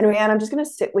comment, and Rayanne, I'm just going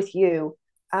to sit with you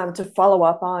to follow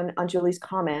up on Julie's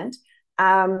comment.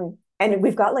 And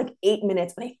we've got like 8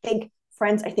 minutes, but I think,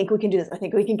 friends, I think we can do this. I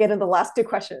think we can get in the last two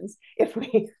questions if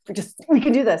we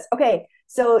can do this. Okay,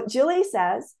 so Julie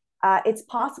says it's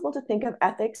possible to think of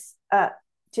ethics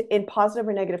in positive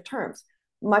or negative terms.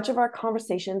 Much of our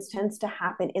conversations tends to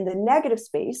happen in the negative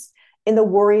space, in the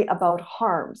worry about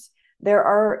harms. There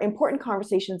are important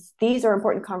conversations. These are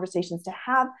important conversations to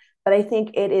have, but I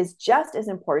think it is just as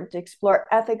important to explore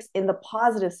ethics in the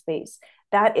positive space.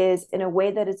 That is in a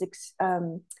way that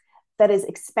is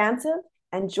expansive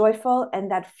and joyful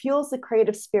and that fuels the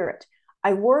creative spirit.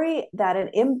 I worry that an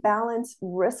imbalance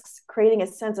risks creating a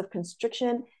sense of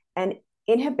constriction and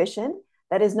inhibition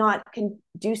that is not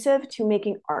conducive to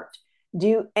making art.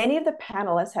 Do any of the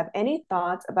panelists have any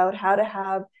thoughts about how to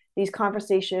have these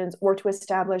conversations or to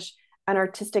establish an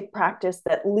artistic practice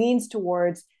that leans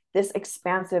towards this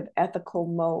expansive ethical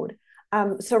mode?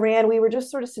 So Rhiannon, we were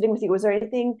just sort of sitting with you. Was there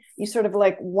anything you sort of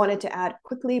like wanted to add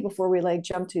quickly before we like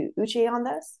jump to Uche on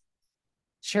this?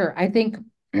 Sure. I think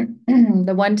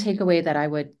the one takeaway that I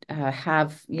would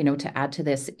have, to add to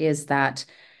this is that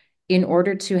in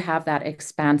order to have that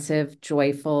expansive,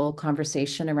 joyful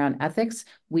conversation around ethics,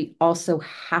 we also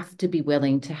have to be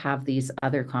willing to have these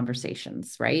other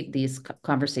conversations, right? These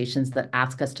conversations that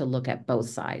ask us to look at both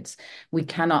sides. We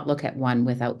cannot look at one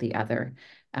without the other.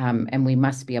 And we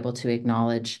must be able to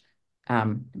acknowledge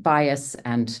bias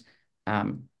and,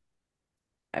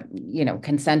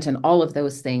 consent and all of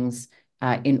those things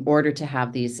in order to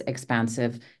have these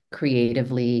expansive,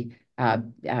 creatively,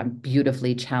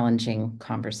 beautifully challenging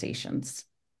conversations.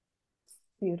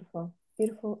 Beautiful,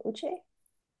 beautiful. Uche?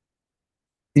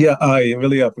 Yeah, I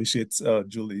really appreciate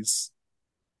Julie's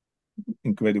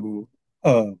incredible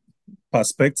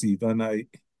perspective. And I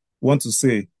want to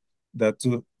say that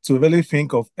to really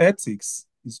think of ethics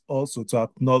is also to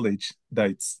acknowledge that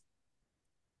it's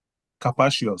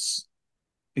capacious,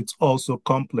 it's also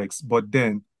complex, but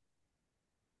then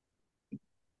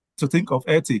to think of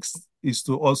ethics is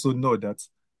to also know that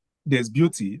there's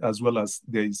beauty as well as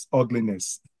there is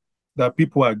ugliness, that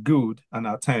people are good and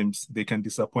at times they can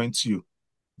disappoint you,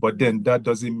 but then that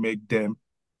doesn't make them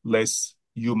less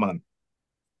human.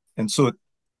 And so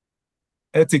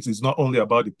ethics is not only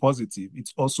about the positive,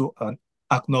 it's also an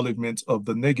acknowledgement of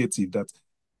the negative, that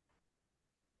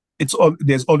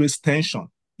there's always tension.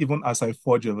 Even as I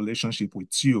forge a relationship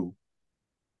with you,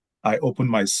 I open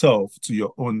myself to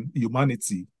your own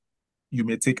humanity. You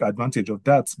may take advantage of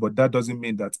that, but that doesn't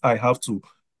mean that I have to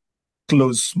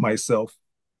close myself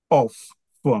off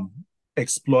from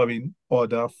exploring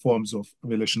other forms of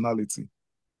relationality.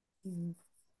 Mm.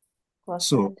 Well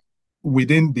So said.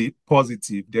 within the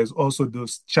positive, there's also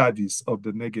those charges of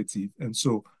the negative. And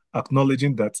so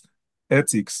acknowledging that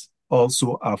ethics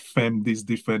also affirm these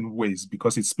different ways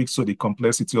because it speaks to the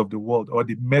complexity of the world or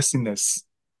the messiness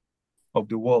of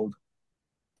the world.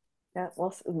 Yeah,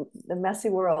 well, the messy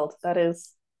world. That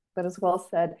is well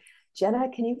said. Jenna,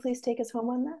 can you please take us home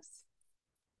on this?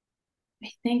 I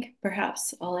think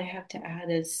perhaps all I have to add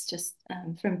is just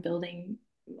from building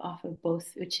off of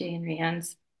both Uche and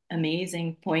Rhiannon's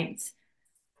amazing points,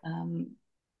 to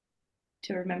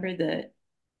remember that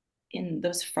in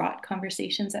those fraught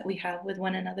conversations that we have with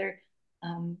one another,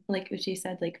 like Uche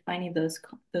said, like finding those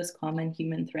common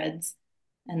human threads,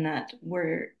 and that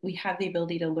we have the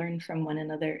ability to learn from one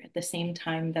another at the same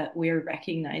time that we're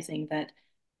recognizing that,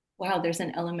 wow, there's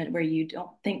an element where you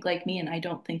don't think like me and I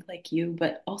don't think like you,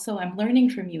 but also I'm learning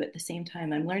from you at the same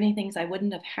time. I'm learning things I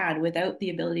wouldn't have had without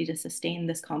the ability to sustain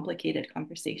this complicated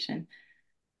conversation.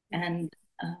 And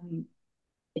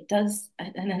it does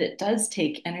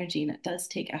take energy and it does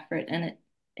take effort and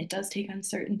it does take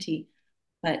uncertainty,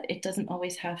 but it doesn't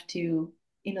always have to,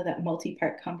 that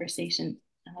multi-part conversation.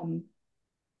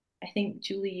 I think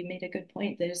Julie, you made a good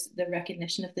point. There's the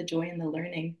recognition of the joy and the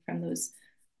learning from those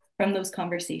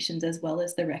conversations, as well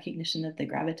as the recognition of the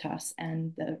gravitas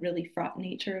and the really fraught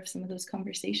nature of some of those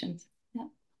conversations. Yeah.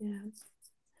 Yeah.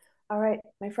 All right,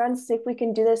 my friends, see if we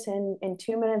can do this in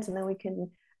 2 minutes, and then we can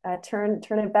turn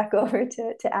it back over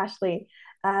to Ashley.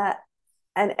 And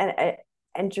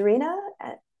Adriana,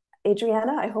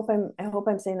 I hope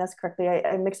I'm saying this correctly.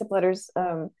 I mix up letters,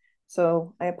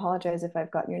 so I apologize if I've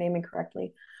gotten your name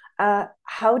incorrectly.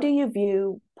 How do you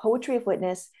view poetry of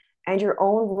witness and your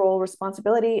own role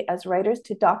responsibility as writers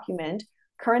to document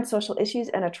current social issues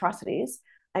and atrocities?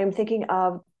 I'm thinking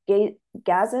of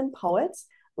Gazan poets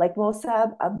like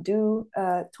Mosab Abdu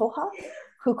Toha,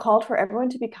 who called for everyone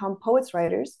to become poets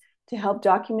writers to help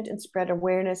document and spread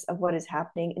awareness of what is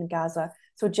happening in Gaza.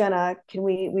 So Jenna,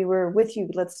 we were with you.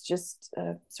 Let's just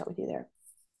start with you there.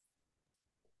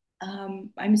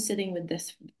 I'm sitting with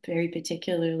this very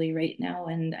particularly right now,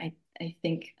 and I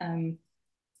think I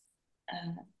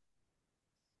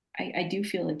do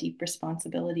feel a deep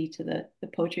responsibility to the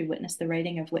poetry of witness, the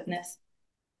writing of witness,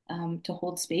 to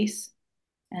hold space,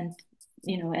 and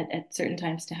at certain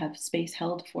times to have space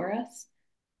held for us,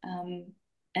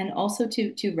 and also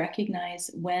to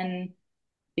recognize when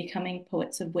becoming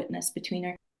poets of witness between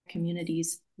our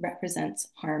communities represents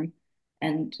harm,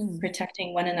 and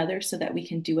protecting one another so that we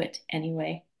can do it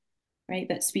anyway, right?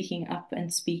 That speaking up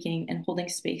and speaking and holding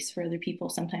space for other people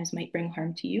sometimes might bring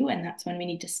harm to you. And that's when we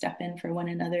need to step in for one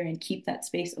another and keep that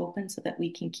space open so that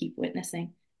we can keep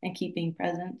witnessing and keep being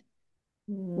present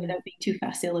without being too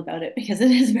facile about it, because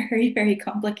it is very, very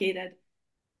complicated.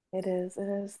 It is. It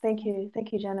is. Thank you.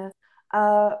 Thank you, Jenna.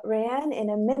 Rayanne, in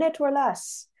a minute or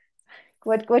less,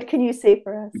 what can you say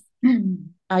for us?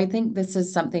 I think this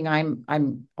is something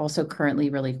I'm also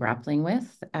currently really grappling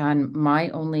with, and my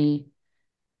only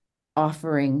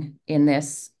offering in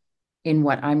this, in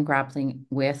what I'm grappling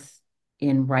with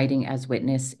in writing as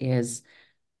witness, is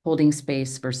holding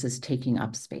space versus taking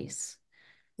up space.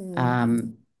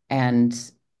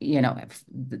 And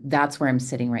that's where I'm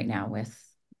sitting right now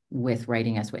with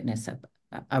writing as witness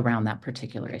around that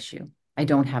particular issue. I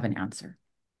don't have an answer.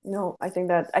 No, I think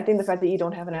the fact that you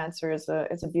don't have an answer is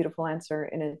a beautiful answer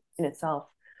in itself.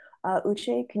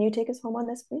 Uche, can you take us home on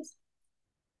this, please?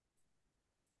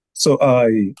 So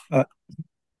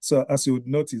so as you would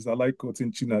notice, I like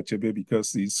quoting Chinua Achebe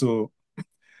because he's so.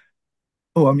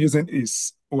 Oh, I'm using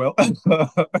his well.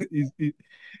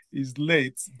 he's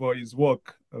late, but his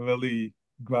work really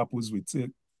grapples with a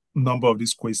number of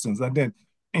these questions. And then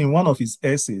in one of his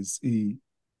essays, he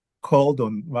called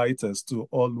on writers to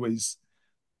always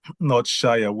not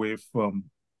shy away from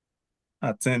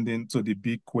attending to the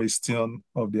big question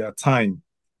of their time.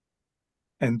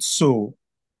 And so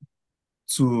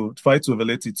to try to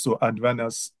relate it to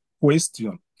Adriana's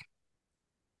question,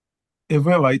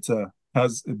 every writer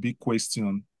has a big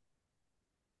question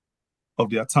of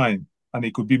their time. And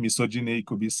it could be misogyny, it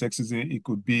could be sexism, it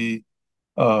could be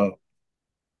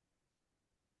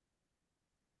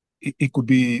it could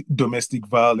be domestic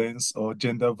violence or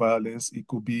gender violence, it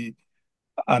could be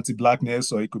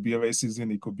anti-blackness, or it could be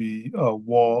racism, it could be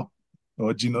war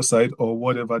or genocide or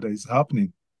whatever that is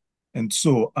happening. And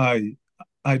so I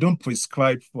don't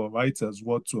prescribe for writers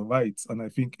what to write. And I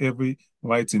think every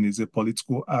writing is a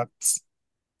political act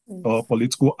or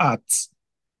political act,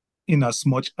 in as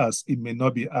much as it may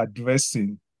not be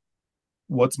addressing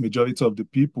what majority of the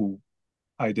people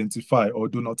identify or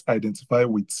do not identify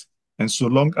with. And so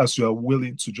long as you are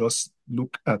willing to just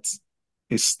look at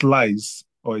a slice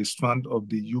or a strand of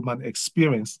the human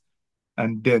experience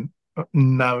and then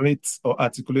narrate or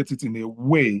articulate it in a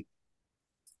way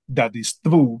that is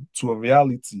true to a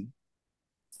reality,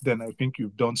 then I think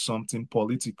you've done something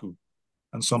political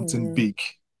and something big.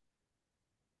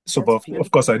 So, but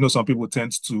of course, I know some people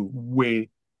tend to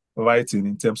weigh writing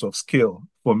in terms of scale.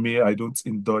 For me, I don't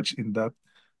indulge in that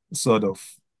sort of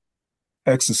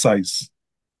exercise.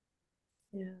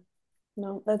 Yeah.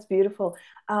 No, that's beautiful.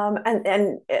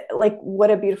 And like,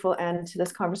 what a beautiful end to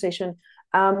this conversation.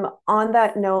 On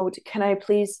that note, can I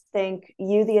please thank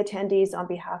you, the attendees, on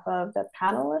behalf of the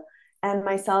panel and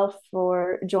myself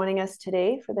for joining us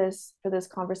today for this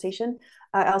conversation.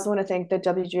 I also want to thank the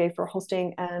WGA for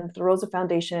hosting and the Rosa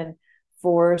Foundation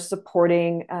for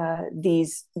supporting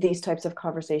these types of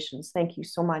conversations. Thank you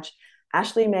so much.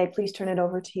 Ashley, may I please turn it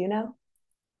over to you now?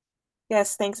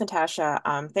 Yes, thanks, Natasha.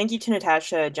 Thank you to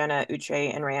Natasha, Jenna,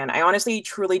 Uche, and Rayanne. I honestly,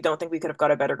 truly don't think we could have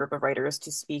got a better group of writers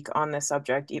to speak on this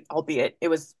subject, albeit it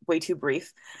was way too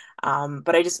brief.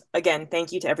 But I just, again,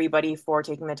 thank you to everybody for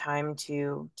taking the time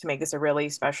to make this a really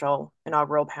special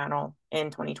inaugural panel in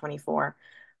 2024.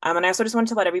 And I also just wanted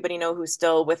to let everybody know who's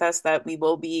still with us that we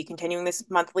will be continuing this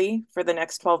monthly for the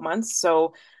next 12 months.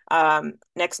 So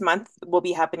next month will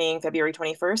be happening February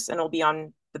 21st, and it'll be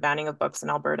on the banning of books in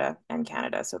Alberta and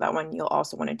Canada. So that one you'll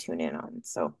also want to tune in on.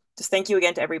 So just thank you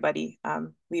again to everybody.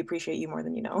 We appreciate you more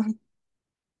than you know.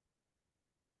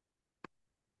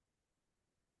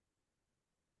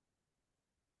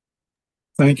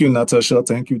 Thank you, Natasha.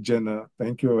 Thank you, Jenna.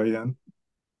 Thank you, Rayanne.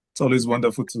 It's always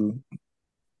wonderful to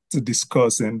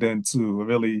discuss and then to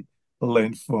really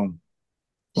learn from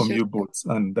you both.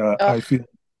 And I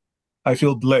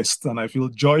feel blessed and I feel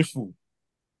joyful.